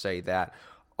people, to say that.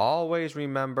 Always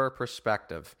remember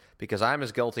perspective, because I'm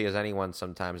as guilty as anyone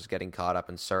sometimes getting caught up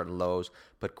in certain lows,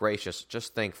 but gracious,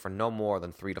 just think for no more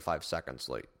than 3 to 5 seconds,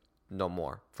 like, no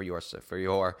more, you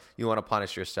want to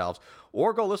punish yourselves,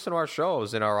 or go listen to our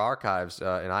shows in our archives in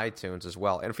iTunes as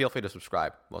well, and feel free to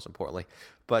subscribe, most importantly.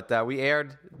 But we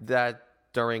aired that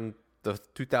during the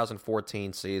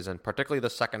 2014 season, particularly the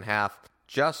second half,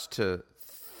 just to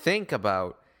think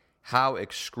about how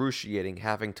excruciating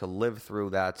having to live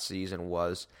through that season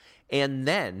was. And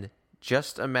then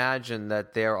just imagine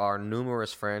that there are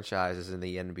numerous franchises in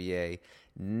the NBA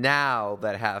now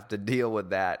that have to deal with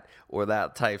that or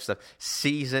that type of stuff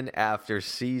season after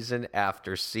season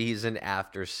after season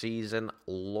after season.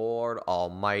 Lord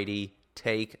Almighty,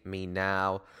 take me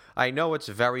now. I know it's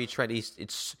very trendy.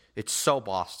 It's so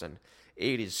Boston.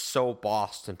 It is so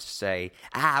Boston to say,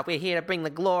 we're here to bring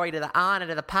the glory to the honor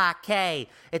to the parquet.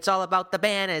 It's all about the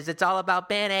banners. It's all about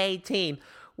Banner 18.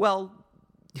 Well,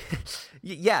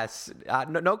 Yes,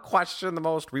 no question. The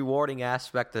most rewarding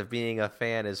aspect of being a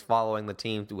fan is following the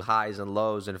team through highs and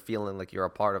lows and feeling like you're a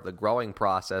part of the growing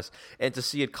process. And to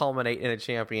see it culminate in a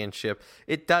championship,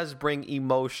 it does bring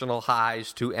emotional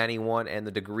highs to anyone, and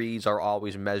the degrees are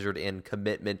always measured in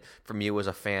commitment from you as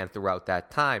a fan throughout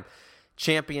that time.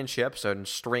 Championships and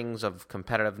strings of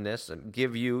competitiveness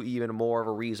give you even more of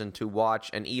a reason to watch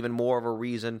and even more of a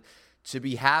reason to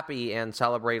be happy and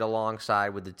celebrate alongside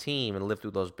with the team and live through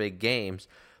those big games.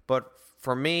 But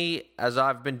for me, as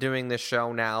I've been doing this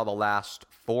show now the last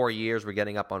 4 years, we're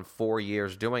getting up on 4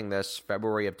 years doing this.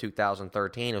 February of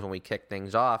 2013 is when we kicked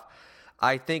things off.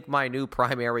 I think my new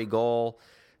primary goal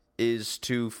is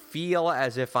to feel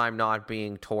as if I'm not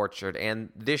being tortured. And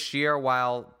this year,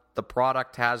 while the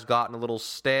product has gotten a little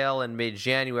stale in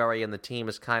mid-January and the team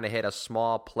has kind of hit a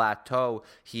small plateau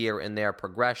here in their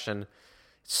progression,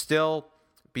 still,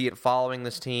 be it following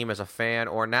this team as a fan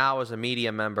or now as a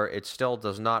media member, it still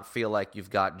does not feel like you've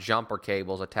got jumper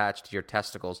cables attached to your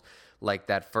testicles like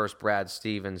that first Brad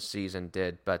Stevens season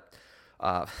did. But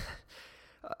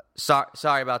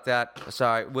sorry about that.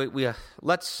 Sorry.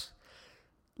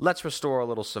 Let's restore a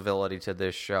little civility to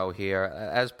this show here.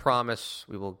 As promised,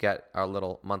 we will get our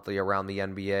little monthly Around the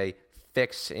NBA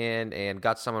fix in and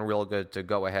got someone real good to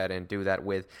go ahead and do that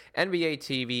with. NBA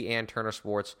TV and Turner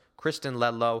Sports, Kristen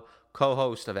Ledlow,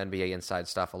 co-host of NBA Inside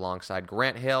Stuff alongside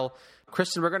Grant Hill.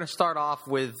 Kristen, we're going to start off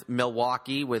with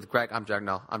Milwaukee with Greg. I'm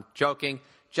joking.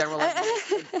 General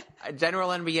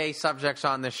NBA subjects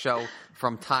on this show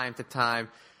from time to time.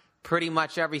 Pretty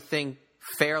much everything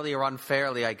fairly or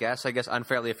unfairly, I guess. I guess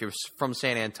unfairly if you're from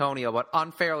San Antonio, but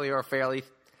unfairly or fairly,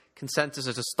 consensus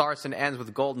is it starts and ends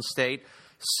with Golden State.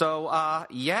 So,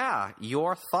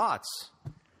 your thoughts?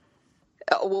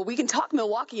 Well, we can talk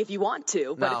Milwaukee if you want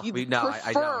to, but if you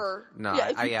prefer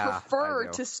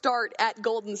to start at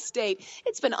Golden State,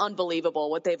 it's been unbelievable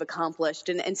what they've accomplished.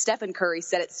 And Stephen Curry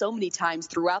said it so many times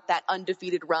throughout that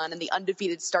undefeated run and the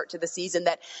undefeated start to the season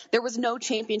that there was no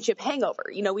championship hangover.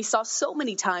 You know, we saw so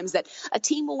many times that a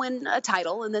team will win a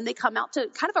title and then they come out to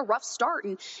kind of a rough start,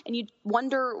 and you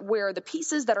wonder where the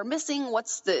pieces that are missing,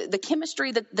 what's the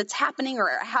chemistry that's happening, or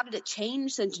how did it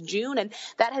change since June? And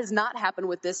that has not happened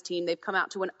with this team. They've come out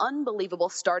to an unbelievable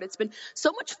start. It's been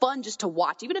so much fun just to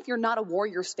watch. Even if you're not a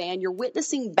Warriors fan, you're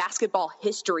witnessing basketball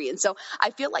history. And so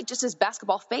I feel like just as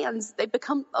basketball fans, they've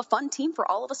become a fun team for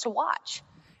all of us to watch.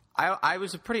 I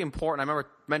was pretty important. I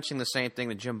remember mentioning the same thing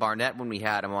to Jim Barnett when we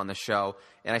had him on the show,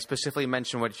 and I specifically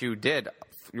mentioned what you did.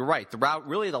 You're right. Throughout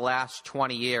really the last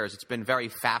 20 years, it's been very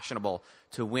fashionable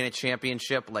to win a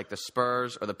championship like the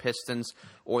Spurs or the Pistons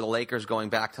or the Lakers going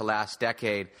back to last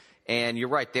decade. And you're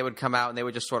right, they would come out and they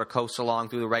would just sort of coast along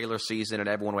through the regular season, and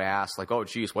everyone would ask, like, oh,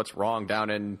 geez, what's wrong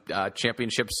down in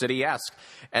Championship City-esque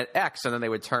at X? And then they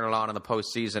would turn it on in the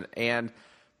postseason. And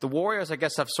the Warriors, I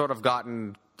guess, have sort of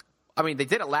gotten – I mean, they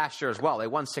did it last year as well. They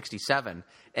won 67.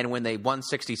 And when they won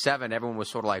 67, everyone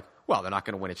was sort of like, well, they're not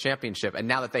going to win a championship. And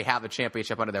now that they have a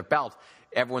championship under their belt,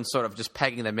 everyone's sort of just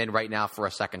pegging them in right now for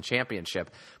a second championship.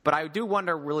 But I do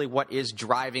wonder really what is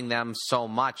driving them so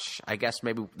much. I guess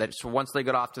maybe that once they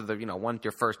get off to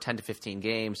your first 10 to 15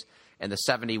 games and the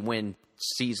 70-win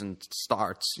season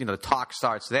starts, the talk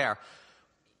starts there.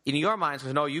 In your minds,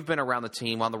 because I know you've been around the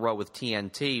team on the road with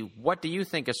TNT, what do you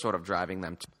think is sort of driving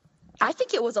them? I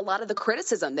think it was a lot of the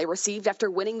criticism they received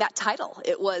after winning that title.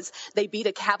 It was they beat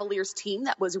a Cavaliers team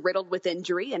that was riddled with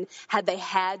injury, and had they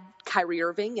had Kyrie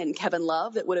Irving and Kevin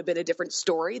Love, it would have been a different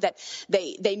story. That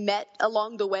they met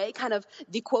along the way, kind of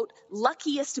the, quote,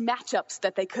 luckiest matchups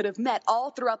that they could have met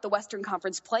all throughout the Western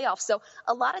Conference playoffs. So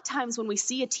a lot of times when we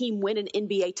see a team win an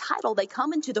NBA title, they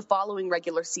come into the following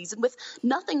regular season with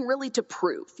nothing really to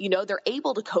prove. They're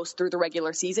able to coast through the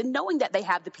regular season knowing that they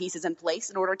have the pieces in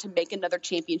place in order to make another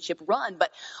championship run.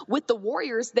 But with the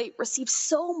Warriors, they received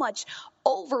so much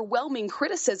overwhelming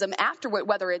criticism afterward,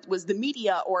 whether it was the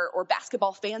media or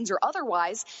basketball fans or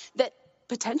otherwise, that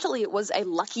potentially it was a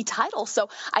lucky title. So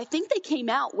I think they came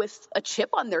out with a chip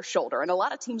on their shoulder. And a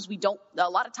lot of times we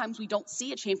don't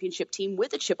see a championship team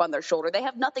with a chip on their shoulder. They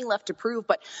have nothing left to prove,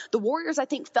 but the Warriors, I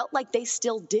think, felt like they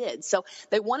still did. So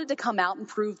they wanted to come out and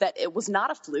prove that it was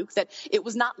not a fluke, that it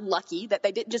was not lucky, that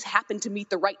they didn't just happen to meet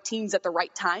the right teams at the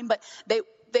right time, but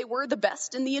they were the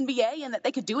best in the NBA and that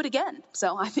they could do it again.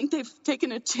 So I think they've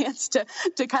taken a chance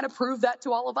to kind of prove that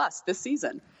to all of us this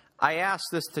season. I asked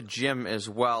this to Jim as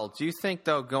well. Do you think,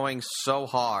 though, going so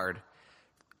hard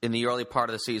in the early part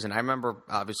of the season, I remember,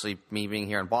 obviously, me being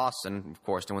here in Boston, of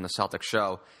course, doing the Celtics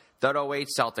show, that 08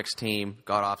 Celtics team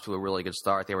got off to a really good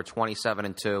start. They were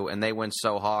 27-2, and they went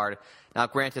so hard. Now,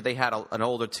 granted, they had an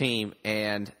older team,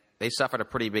 and they suffered a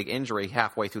pretty big injury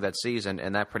halfway through that season,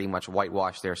 and that pretty much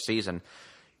whitewashed their season.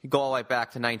 You go all the way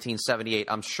back to 1978.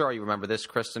 I'm sure you remember this,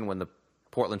 Kristen, when the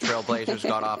Portland Trail Blazers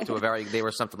got off to they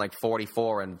were something like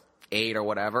 44-8 or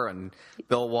whatever, and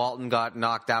Bill Walton got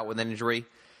knocked out with an injury.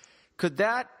 Could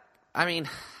that, I mean,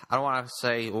 I don't want to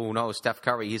say, oh no, Steph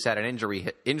Curry, he's had an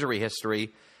injury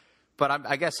history, but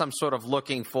I guess I'm sort of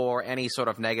looking for any sort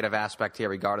of negative aspect here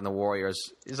regarding the Warriors.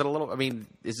 Is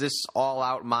this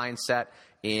all-out mindset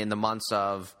in the months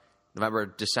of November,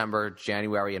 December,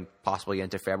 January, and possibly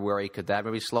into February? Could that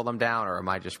maybe slow them down, or am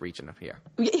I just reaching up here?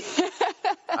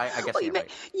 I guess you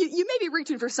may be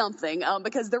reaching for something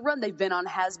because the run they've been on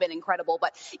has been incredible.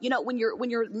 But when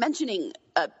you're mentioning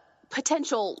a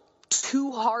potential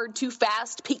too hard, too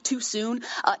fast, peak too soon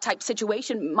type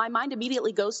situation, my mind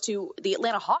immediately goes to the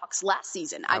Atlanta Hawks last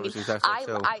season. I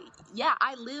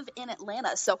live in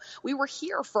Atlanta, so we were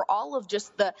here for all of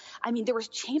just there was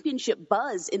championship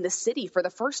buzz in the city for the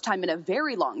first time in a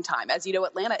very long time. As you know,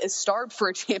 Atlanta is starved for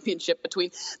a championship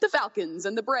between the Falcons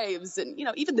and the Braves, and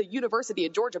even the University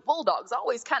of Georgia Bulldogs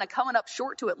always kind of coming up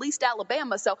short to at least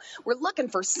Alabama. So we're looking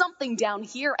for something down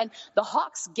here, and the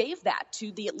Hawks gave that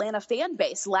to the Atlanta fan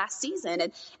base last season.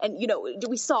 And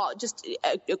we saw just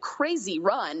a crazy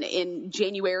run in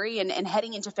January and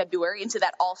heading into February, into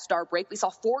that All-Star break. We saw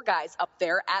 4 guys up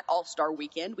there at All-Star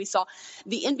weekend. We saw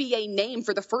the NBA name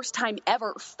for the first time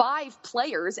ever 5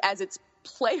 players as its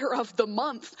player of the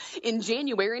month in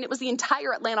January, and it was the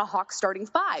entire Atlanta Hawks starting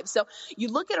 5. So you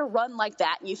look at a run like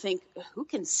that and you think, who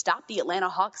can stop the Atlanta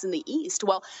Hawks in the East?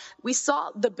 Well, we saw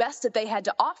the best that they had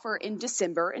to offer in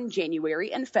December and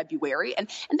January and February, and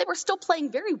they were still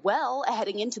playing very well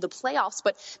heading into the playoffs,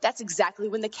 but that's exactly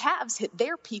when the Cavs hit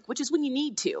their peak, which is when you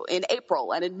need to, in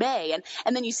April and in May,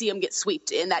 and then you see them get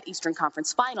swept in that Eastern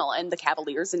Conference final, and the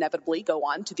Cavaliers inevitably go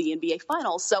on to the NBA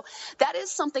Finals. So that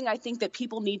is something I think that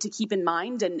people need to keep in mind,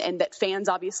 and that fans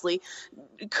obviously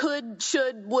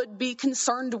would be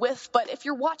concerned with. But if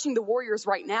you're watching the Warriors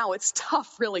right now, it's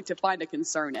tough really to find a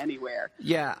concern anywhere.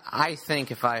 Yeah, I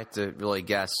think if I had to really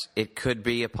guess, it could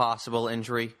be a possible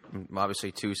injury,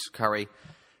 obviously to Curry.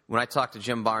 When I talked to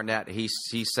Jim Barnett, he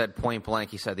said point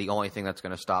blank, he said the only thing that's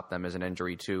going to stop them is an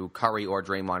injury to Curry or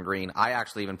Draymond Green. I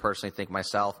actually even personally think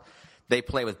myself, they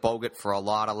played with Bogut for a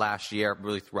lot of last year,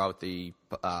 really throughout the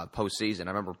postseason.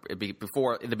 I remember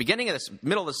in the beginning of this,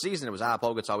 middle of the season, it was,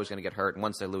 Bogut's always going to get hurt, and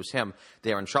once they lose him,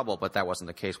 they're in trouble, but that wasn't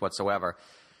the case whatsoever.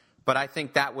 But I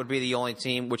think that would be the only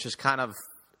team, which is kind of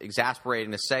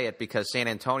exasperating to say it, because San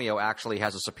Antonio actually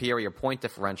has a superior point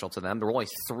differential to them. They're only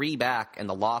 3 back in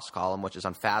the loss column, which is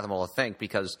unfathomable to think,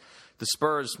 because the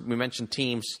Spurs, we mentioned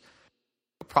teams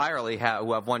priorly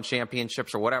who have won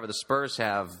championships or whatever. The Spurs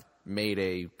have made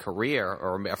a career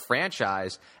or a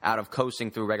franchise out of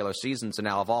coasting through regular seasons, and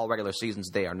now of all regular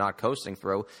seasons they are not coasting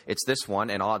through, it's this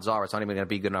one, and odds are it's not even going to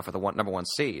be good enough for the number 1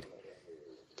 seed.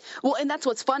 Well, and that's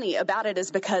what's funny about it, is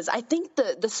because I think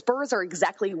the Spurs are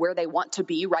exactly where they want to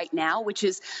be right now, which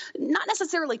is not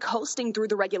necessarily coasting through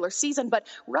the regular season, but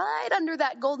right under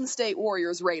that Golden State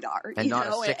Warriors radar. And not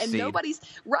a 6 seed. Nobody's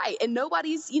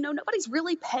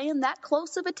really paying that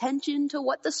close of attention to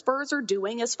what the Spurs are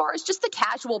doing as far as just the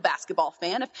casual basketball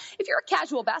fan. If you're a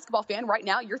casual basketball fan right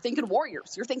now, you're thinking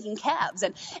Warriors, you're thinking Cavs.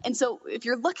 And so if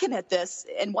you're looking at this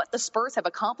and what the Spurs have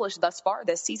accomplished thus far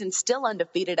this season, still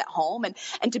undefeated at home, and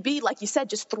to be, like you said,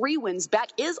 just 3 wins back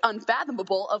is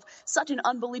unfathomable of such an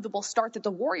unbelievable start that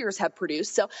the Warriors have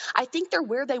produced. So I think they're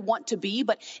where they want to be,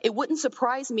 but it wouldn't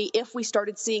surprise me if we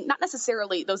started seeing not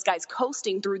necessarily those guys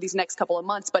coasting through these next couple of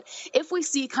months, but if we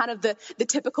see kind of the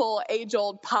typical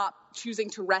age-old Pop choosing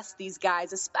to rest these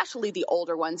guys, especially the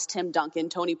older ones, Tim Duncan,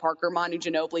 Tony Parker, Manu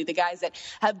Ginobili, the guys that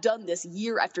have done this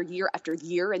year after year after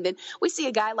year. And then we see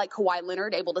a guy like Kawhi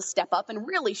Leonard able to step up and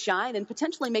really shine and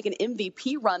potentially make an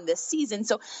MVP run this season.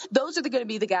 So those are going to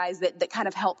be the guys that kind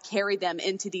of help carry them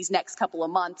into these next couple of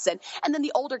months. And then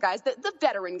the older guys, the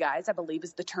veteran guys, I believe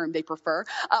is the term they prefer,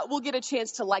 will get a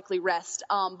chance to likely rest.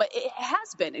 But it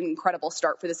has been an incredible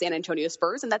start for the San Antonio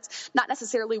Spurs, and that's not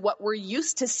necessarily what we're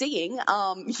used to seeing,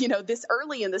 this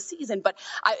early in the season. But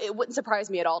it wouldn't surprise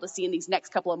me at all to see in these next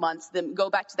couple of months them go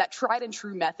back to that tried and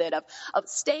true method of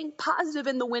staying positive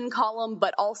in the win column,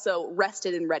 but also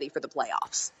rested and ready for the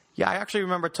playoffs. Yeah, I actually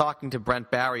remember talking to Brent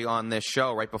Barry on this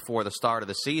show right before the start of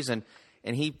the season,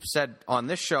 and he said on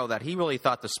this show that he really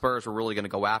thought the Spurs were really going to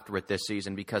go after it this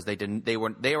season because they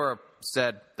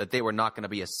said that they were not going to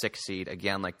be a 6 seed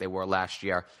again like they were last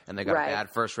year, and they got a bad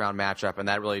first round matchup, and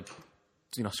that really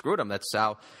screwed them. That's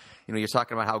how you're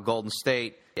talking about how Golden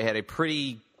State had a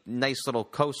pretty nice little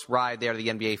coast ride there to the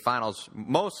NBA Finals,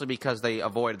 mostly because they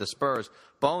avoided the Spurs.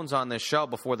 Bones on this show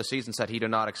before the season said he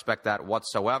did not expect that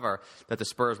whatsoever, that the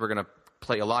Spurs were going to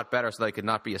play a lot better so they could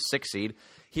not be a 6 seed.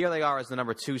 Here they are as the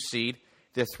number 2 seed.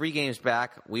 They're 3 games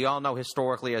back. We all know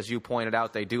historically, as you pointed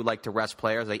out, they do like to rest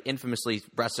players. They infamously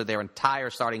rested their entire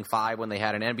starting 5 when they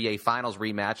had an NBA Finals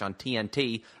rematch on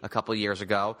TNT a couple of years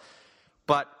ago.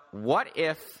 But what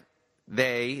if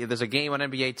there's a game on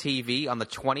NBA TV on the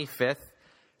 25th,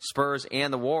 Spurs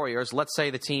and the Warriors. Let's say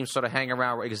the teams sort of hang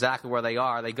around exactly where they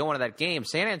are. They go into that game.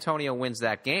 San Antonio wins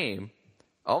that game.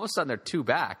 All of a sudden, they're 2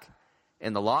 back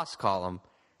in the loss column.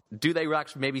 Do they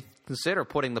actually maybe consider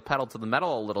putting the pedal to the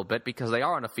metal a little bit because they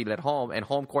are undefeated at home, and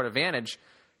home court advantage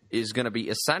is going to be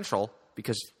essential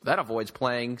because that avoids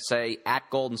playing, say, at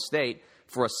Golden State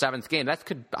for a 7th game.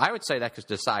 I would say that could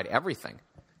decide everything.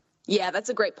 Yeah, that's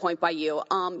a great point by you.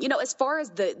 As far as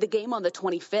the game on the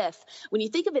 25th, when you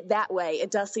think of it that way,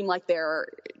 it does seem like there are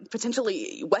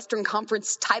potentially Western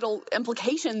Conference title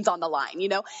implications on the line.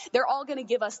 They're all going to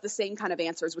give us the same kind of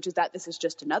answers, which is that this is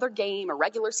just another game, a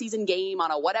regular season game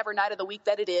on a whatever night of the week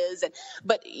that it is.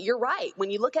 But you're right. When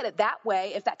you look at it that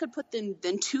way, if that could put them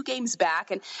then 2 games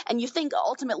back, and you think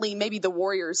ultimately maybe the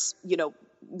Warriors,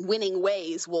 winning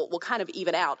ways will kind of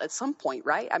even out at some point,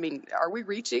 right? I mean, are we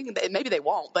reaching? Maybe they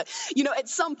won't, but at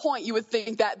some point you would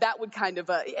think that would kind of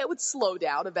it would slow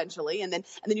down eventually, and then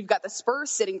you've got the Spurs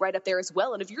sitting right up there as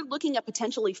well. And if you're looking at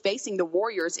potentially facing the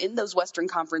Warriors in those Western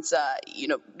Conference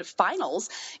finals,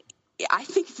 I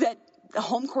think that the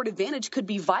home court advantage could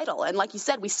be vital. And like you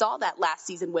said, we saw that last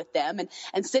season with them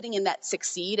and sitting in that 6th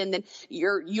seed, and then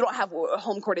you don't have a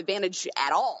home court advantage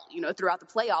at all, throughout the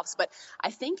playoffs. But I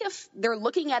think if they're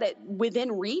looking at it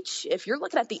within reach, if you're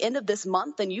looking at the end of this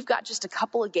month and you've got just a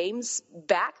couple of games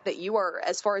back that you are,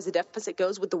 as far as the deficit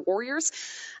goes with the Warriors,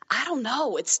 I don't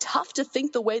know. It's tough to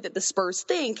think the way that the Spurs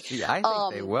think. Yeah, I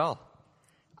think they will.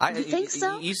 You think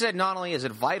so? You said not only is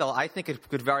it vital, I think it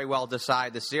could very well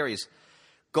decide the series.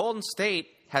 Golden State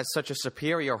has such a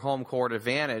superior home court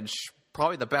advantage,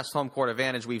 probably the best home court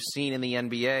advantage we've seen in the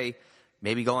NBA,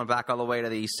 maybe going back all the way to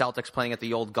the Celtics playing at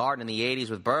the old Garden in the 80s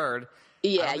with Bird.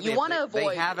 Yeah, you want to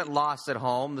avoid. They haven't lost at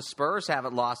home. The Spurs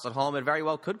haven't lost at home. It very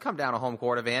well could come down to home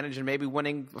court advantage, and maybe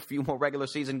winning a few more regular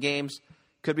season games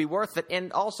could be worth it.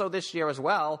 And also this year as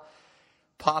well,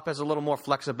 Pop has a little more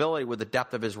flexibility with the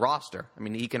depth of his roster. I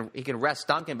mean, he can rest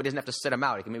Duncan, but he doesn't have to sit him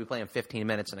out. He can maybe play him 15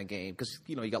 minutes in a game because,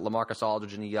 you got LaMarcus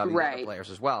Aldridge and you got other players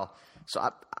as well. So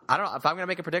I don't know. If I'm going to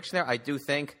make a prediction there, I do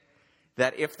think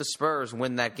that if the Spurs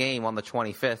win that game on the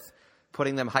 25th,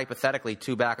 putting them hypothetically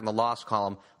 2 back in the loss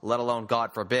column, let alone,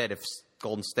 God forbid, if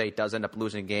Golden State does end up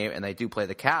losing a game and they do play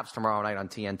the Cavs tomorrow night on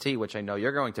TNT, which I know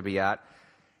you're going to be at,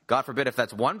 God forbid if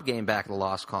that's 1 game back in the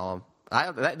loss column,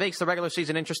 that makes the regular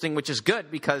season interesting, which is good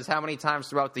because how many times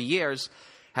throughout the years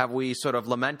have we sort of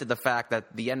lamented the fact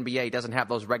that the NBA doesn't have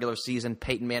those regular season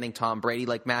Peyton Manning, Tom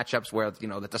Brady-like matchups where,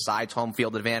 that decides home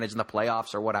field advantage in the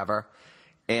playoffs or whatever.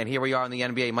 And here we are in the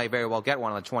NBA, might very well get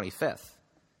one on the 25th.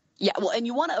 Yeah, well, and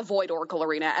you want to avoid Oracle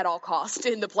Arena at all costs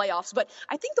in the playoffs. But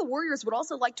I think the Warriors would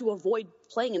also like to avoid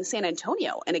playing in San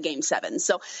Antonio in a Game 7.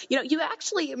 So, you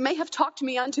actually may have talked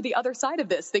me onto the other side of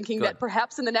this, thinking that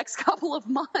perhaps in the next couple of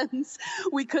months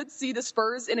we could see the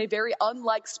Spurs in a very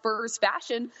unlike Spurs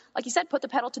fashion, like you said, put the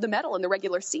pedal to the metal in the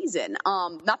regular season.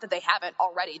 Not that they haven't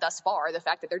already thus far. The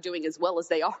fact that they're doing as well as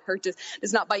they are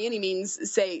does not by any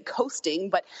means say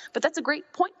coasting. But that's a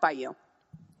great point by you.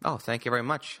 Oh, thank you very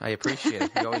much. I appreciate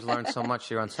it. You always learn so much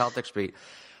here on Celtics Beat.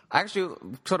 I actually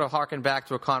sort of harken back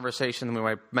to a conversation when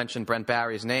I mentioned Brent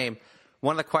Barry's name.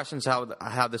 One of the questions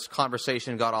how this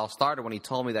conversation got all started when he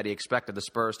told me that he expected the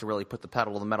Spurs to really put the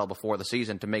pedal to the metal before the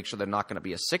season to make sure they're not going to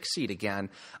be a 6 seed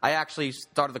again. I actually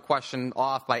started the question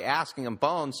off by asking him,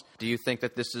 Bones, do you think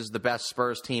that this is the best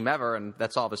Spurs team ever? And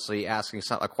that's obviously asking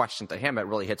a question to him that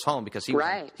really hits home because he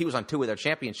was on 2 of their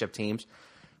championship teams.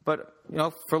 But,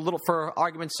 for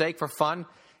argument's sake, for fun,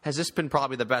 has this been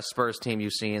probably the best Spurs team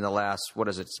you've seen in the last,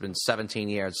 it's been 17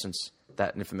 years since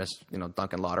that infamous,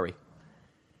 Duncan lottery?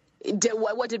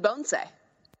 What did Bones say?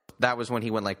 That was when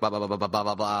he went like, blah, blah, blah, blah, blah,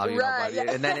 blah, blah. Right.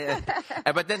 And then,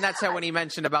 but then that's how when he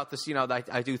mentioned about this,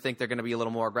 I do think they're going to be a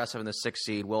little more aggressive in the 6th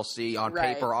seed. We'll see. On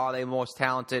paper, are they most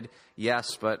talented?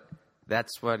 Yes, but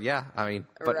that's what,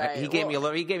 but he gave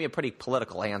me a pretty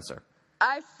political answer.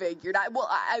 I figured.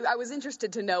 I was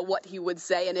interested to know what he would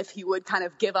say and if he would kind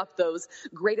of give up those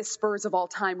greatest Spurs of all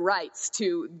time rights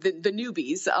to the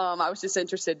newbies. I was just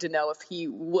interested to know if he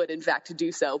would, in fact,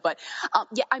 do so. But,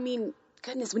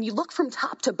 goodness, when you look from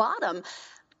top to bottom,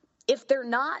 If they're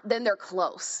not, then they're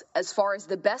close as far as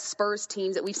the best Spurs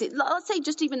teams that we've seen. Let's say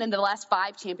just even in the last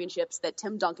 5 championships that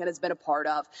Tim Duncan has been a part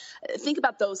of. Think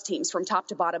about those teams from top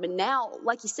to bottom. And now,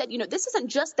 like you said, this isn't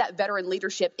just that veteran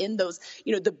leadership in those,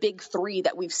 the big 3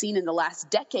 that we've seen in the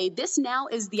last decade. This now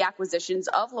is the acquisitions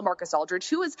of LaMarcus Aldridge,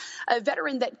 who is a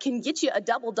veteran that can get you a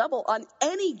double-double on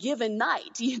any given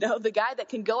night. The guy that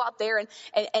can go out there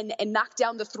and knock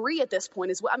down the 3 at this point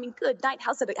as well. I mean, good night.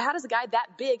 How does a guy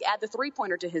that big add the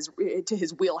 3-pointer to his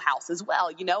wheelhouse as well,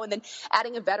 and then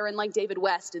adding a veteran like David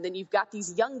West, and then you've got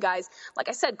these young guys. Like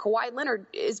I said, Kawhi Leonard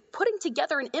is putting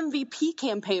together an MVP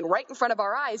campaign right in front of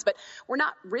our eyes, but we're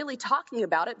not really talking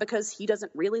about it because he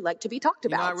doesn't really like to be talked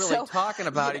about. You're not really talking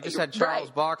about it. He just had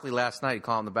Charles Barkley last night. He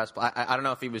called him the best. I don't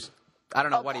know if he was. I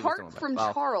don't know what he was doing. Apart from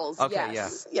Charles, okay,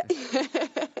 yes. Yeah.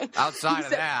 Outside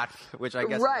of that, which I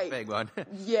guess is a big one.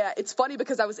 Yeah, it's funny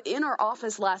because I was in our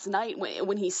office last night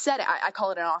when he said it. I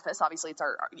call it an office. Obviously, it's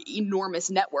our enormous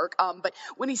network. But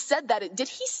when he said that, did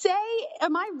he say,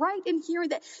 am I right in hearing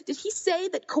that? Did he say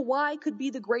that Kawhi could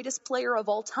be the greatest player of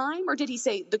all time? Or did he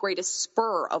say the greatest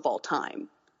Spur of all time?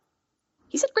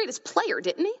 He said greatest player,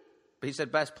 didn't he? He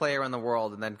said best player in the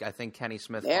world. And then I think Kenny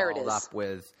Smith followed up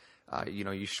with...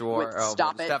 you sure?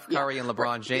 Steph Curry and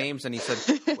LeBron James, and he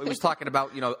said he was talking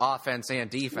about offense and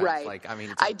defense. Right. Like, I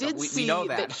mean, we know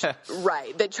that.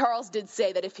 Right. That Charles did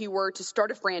say that if he were to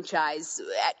start a franchise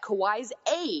at Kawhi's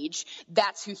age,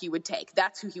 that's who he would take.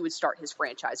 That's who he would start his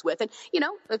franchise with. And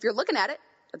if you're looking at it,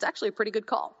 that's actually a pretty good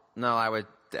call. No, I would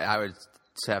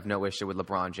have no issue with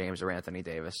LeBron James or Anthony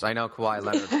Davis. I know Kawhi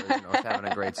Leonard is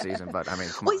having a great season, but I mean,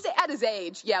 come on. He's at his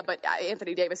age, yeah, but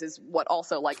Anthony Davis is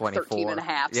also like 24. 13 and a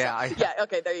half. Yeah. So,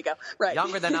 okay, there you go. Right.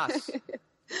 Younger than us.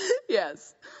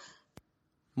 Yes.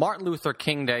 Martin Luther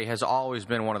King Day has always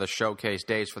been one of the showcase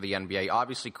days for the NBA.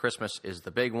 Obviously, Christmas is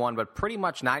the big one, but pretty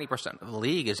much 90% of the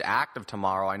league is active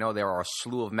tomorrow. I know there are a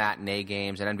slew of matinee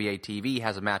games, and NBA TV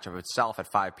has a match of itself at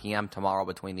 5 p.m. tomorrow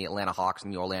between the Atlanta Hawks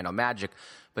and the Orlando Magic.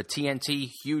 But TNT,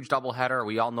 huge doubleheader.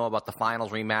 We all know about the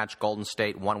finals rematch, Golden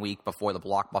State, 1 week before the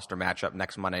blockbuster matchup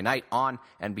next Monday night on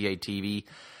NBA TV.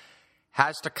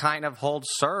 Has to kind of hold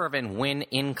serve and win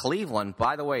in Cleveland.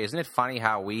 By the way, isn't it funny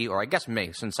how I guess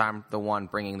me, since I'm the one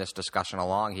bringing this discussion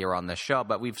along here on this show,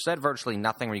 but we've said virtually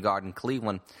nothing regarding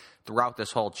Cleveland throughout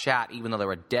this whole chat, even though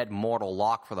they're a dead mortal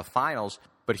lock for the finals.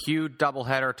 But huge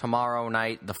doubleheader tomorrow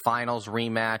night, the finals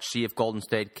rematch, see if Golden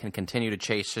State can continue to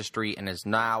chase history and is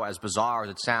now, as bizarre as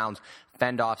it sounds,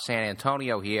 fend off San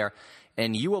Antonio here.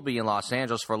 And you will be in Los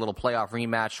Angeles for a little playoff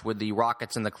rematch with the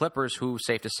Rockets and the Clippers, who,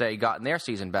 safe to say, gotten their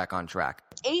season back on track.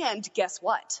 And guess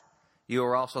what? You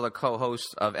are also the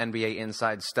co-host of NBA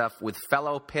Inside Stuff with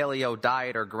fellow paleo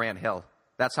dieter Grant Hill.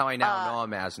 That's how I now know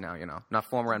him as now, not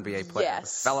former NBA player.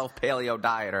 Yes. Fellow paleo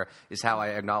dieter is how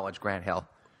I acknowledge Grant Hill.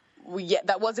 Yeah,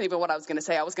 that wasn't even what I was going to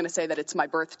say. I was going to say that it's my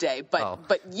birthday,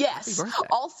 but yes,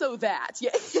 also that.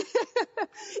 Yeah.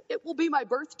 It will be my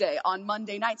birthday on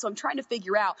Monday night, so I'm trying to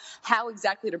figure out how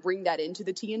exactly to bring that into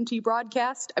the TNT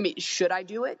broadcast. I mean, should I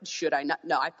do it? Should I not?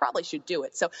 No, I probably should do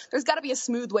it. So there's got to be a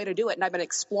smooth way to do it, and I've been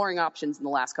exploring options in the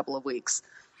last couple of weeks.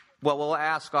 Well, we'll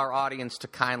ask our audience to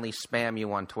kindly spam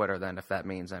you on Twitter then, if that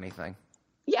means anything.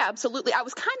 Yeah, absolutely. I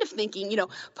was kind of thinking,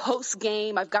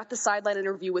 post-game, I've got the sideline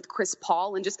interview with Chris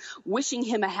Paul and just wishing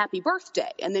him a happy birthday.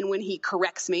 And then when he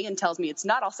corrects me and tells me it's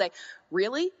not, I'll say,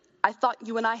 really? I thought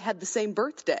you and I had the same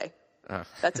birthday.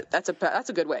 That's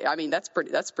a good way. I mean, that's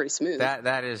pretty smooth.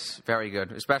 That is very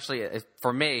good, especially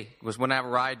for me, because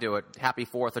whenever I do it, Happy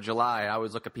 4th of July, I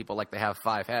always look at people like they have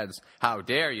 5 heads. How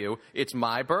dare you? It's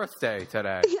my birthday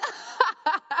today.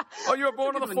 Oh, you were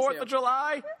born on the 4th of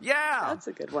July? Yeah. That's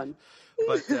a good one.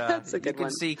 But That's a good you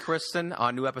can see Kristen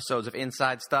on new episodes of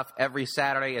Inside Stuff every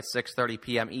Saturday at 6:30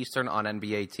 p.m. Eastern on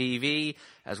NBA TV,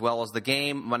 as well as the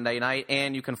game Monday night.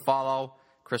 And you can follow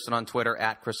Kristen on Twitter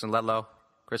at Kristen Ledlow.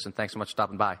 Kristen, thanks so much for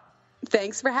stopping by.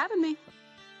 Thanks for having me.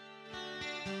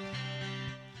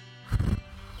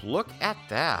 Look at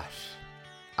that.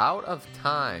 Out of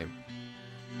time.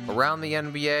 Around the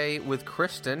NBA with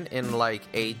Kristen in like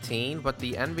 18, but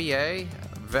the NBA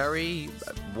very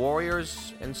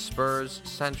Warriors and Spurs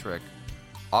centric.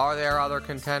 Are there other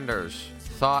contenders?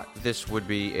 Thought this would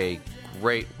be a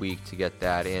great week to get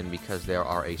that in because there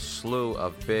are a slew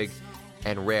of big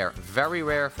and rare, very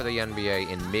rare for the NBA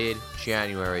in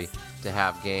mid-January to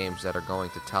have games that are going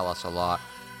to tell us a lot.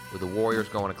 With the Warriors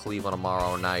going to Cleveland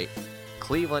tomorrow night.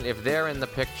 Cleveland, if they're in the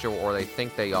picture or they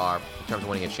think they are in terms of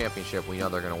winning a championship, we know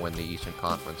they're going to win the Eastern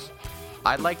Conference.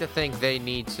 I'd like to think they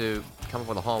need to come up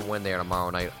with a home win there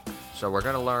tomorrow night. So we're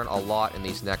going to learn a lot in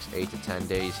these next 8 to 10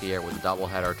 days here with a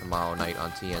doubleheader tomorrow night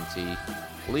on TNT.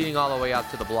 leading all the way up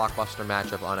to the blockbuster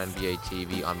matchup on NBA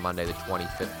TV on Monday the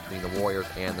 25th between the Warriors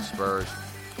and the Spurs.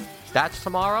 That's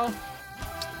tomorrow.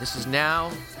 This is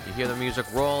now. You hear the music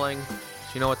rolling.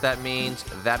 So you know what that means.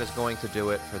 That is going to do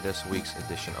it for this week's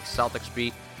edition of Celtics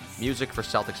Beat. Music for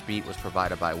Celtics Beat was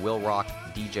provided by Will Rock,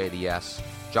 DJ The S,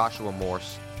 Joshua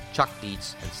Morse, Chuck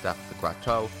Dietz, and Steph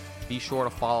DeGratteau. Be sure to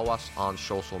follow us on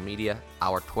social media.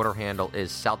 Our Twitter handle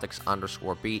is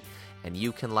Celtics_Beat, and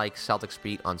you can like Celtics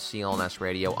Beat on CLNS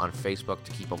Radio on Facebook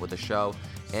to keep up with the show.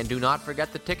 And do not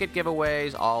forget the ticket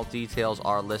giveaways. All details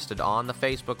are listed on the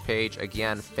Facebook page.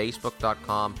 Again,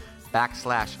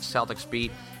 facebook.com/Celtics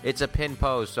Beat. It's a pin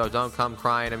post, so don't come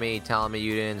crying to me telling me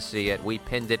you didn't see it. We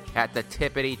pinned it at the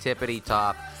tippity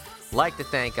top. Like to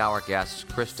thank our guests,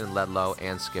 Kristen Ledlow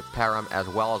and Skip Parham, as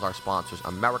well as our sponsors,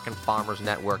 American Farmers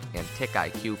Network and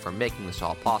TickIQ, for making this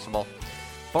all possible.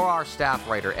 For our staff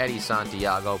writer, Eddie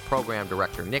Santiago, program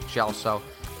director, Nick Gelso,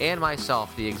 and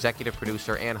myself, the executive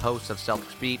producer and host of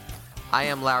Celtics Beat, I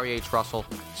am Larry H. Russell.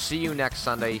 See you next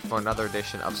Sunday for another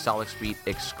edition of Celtics Beat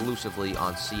exclusively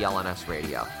on CLNS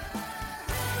Radio.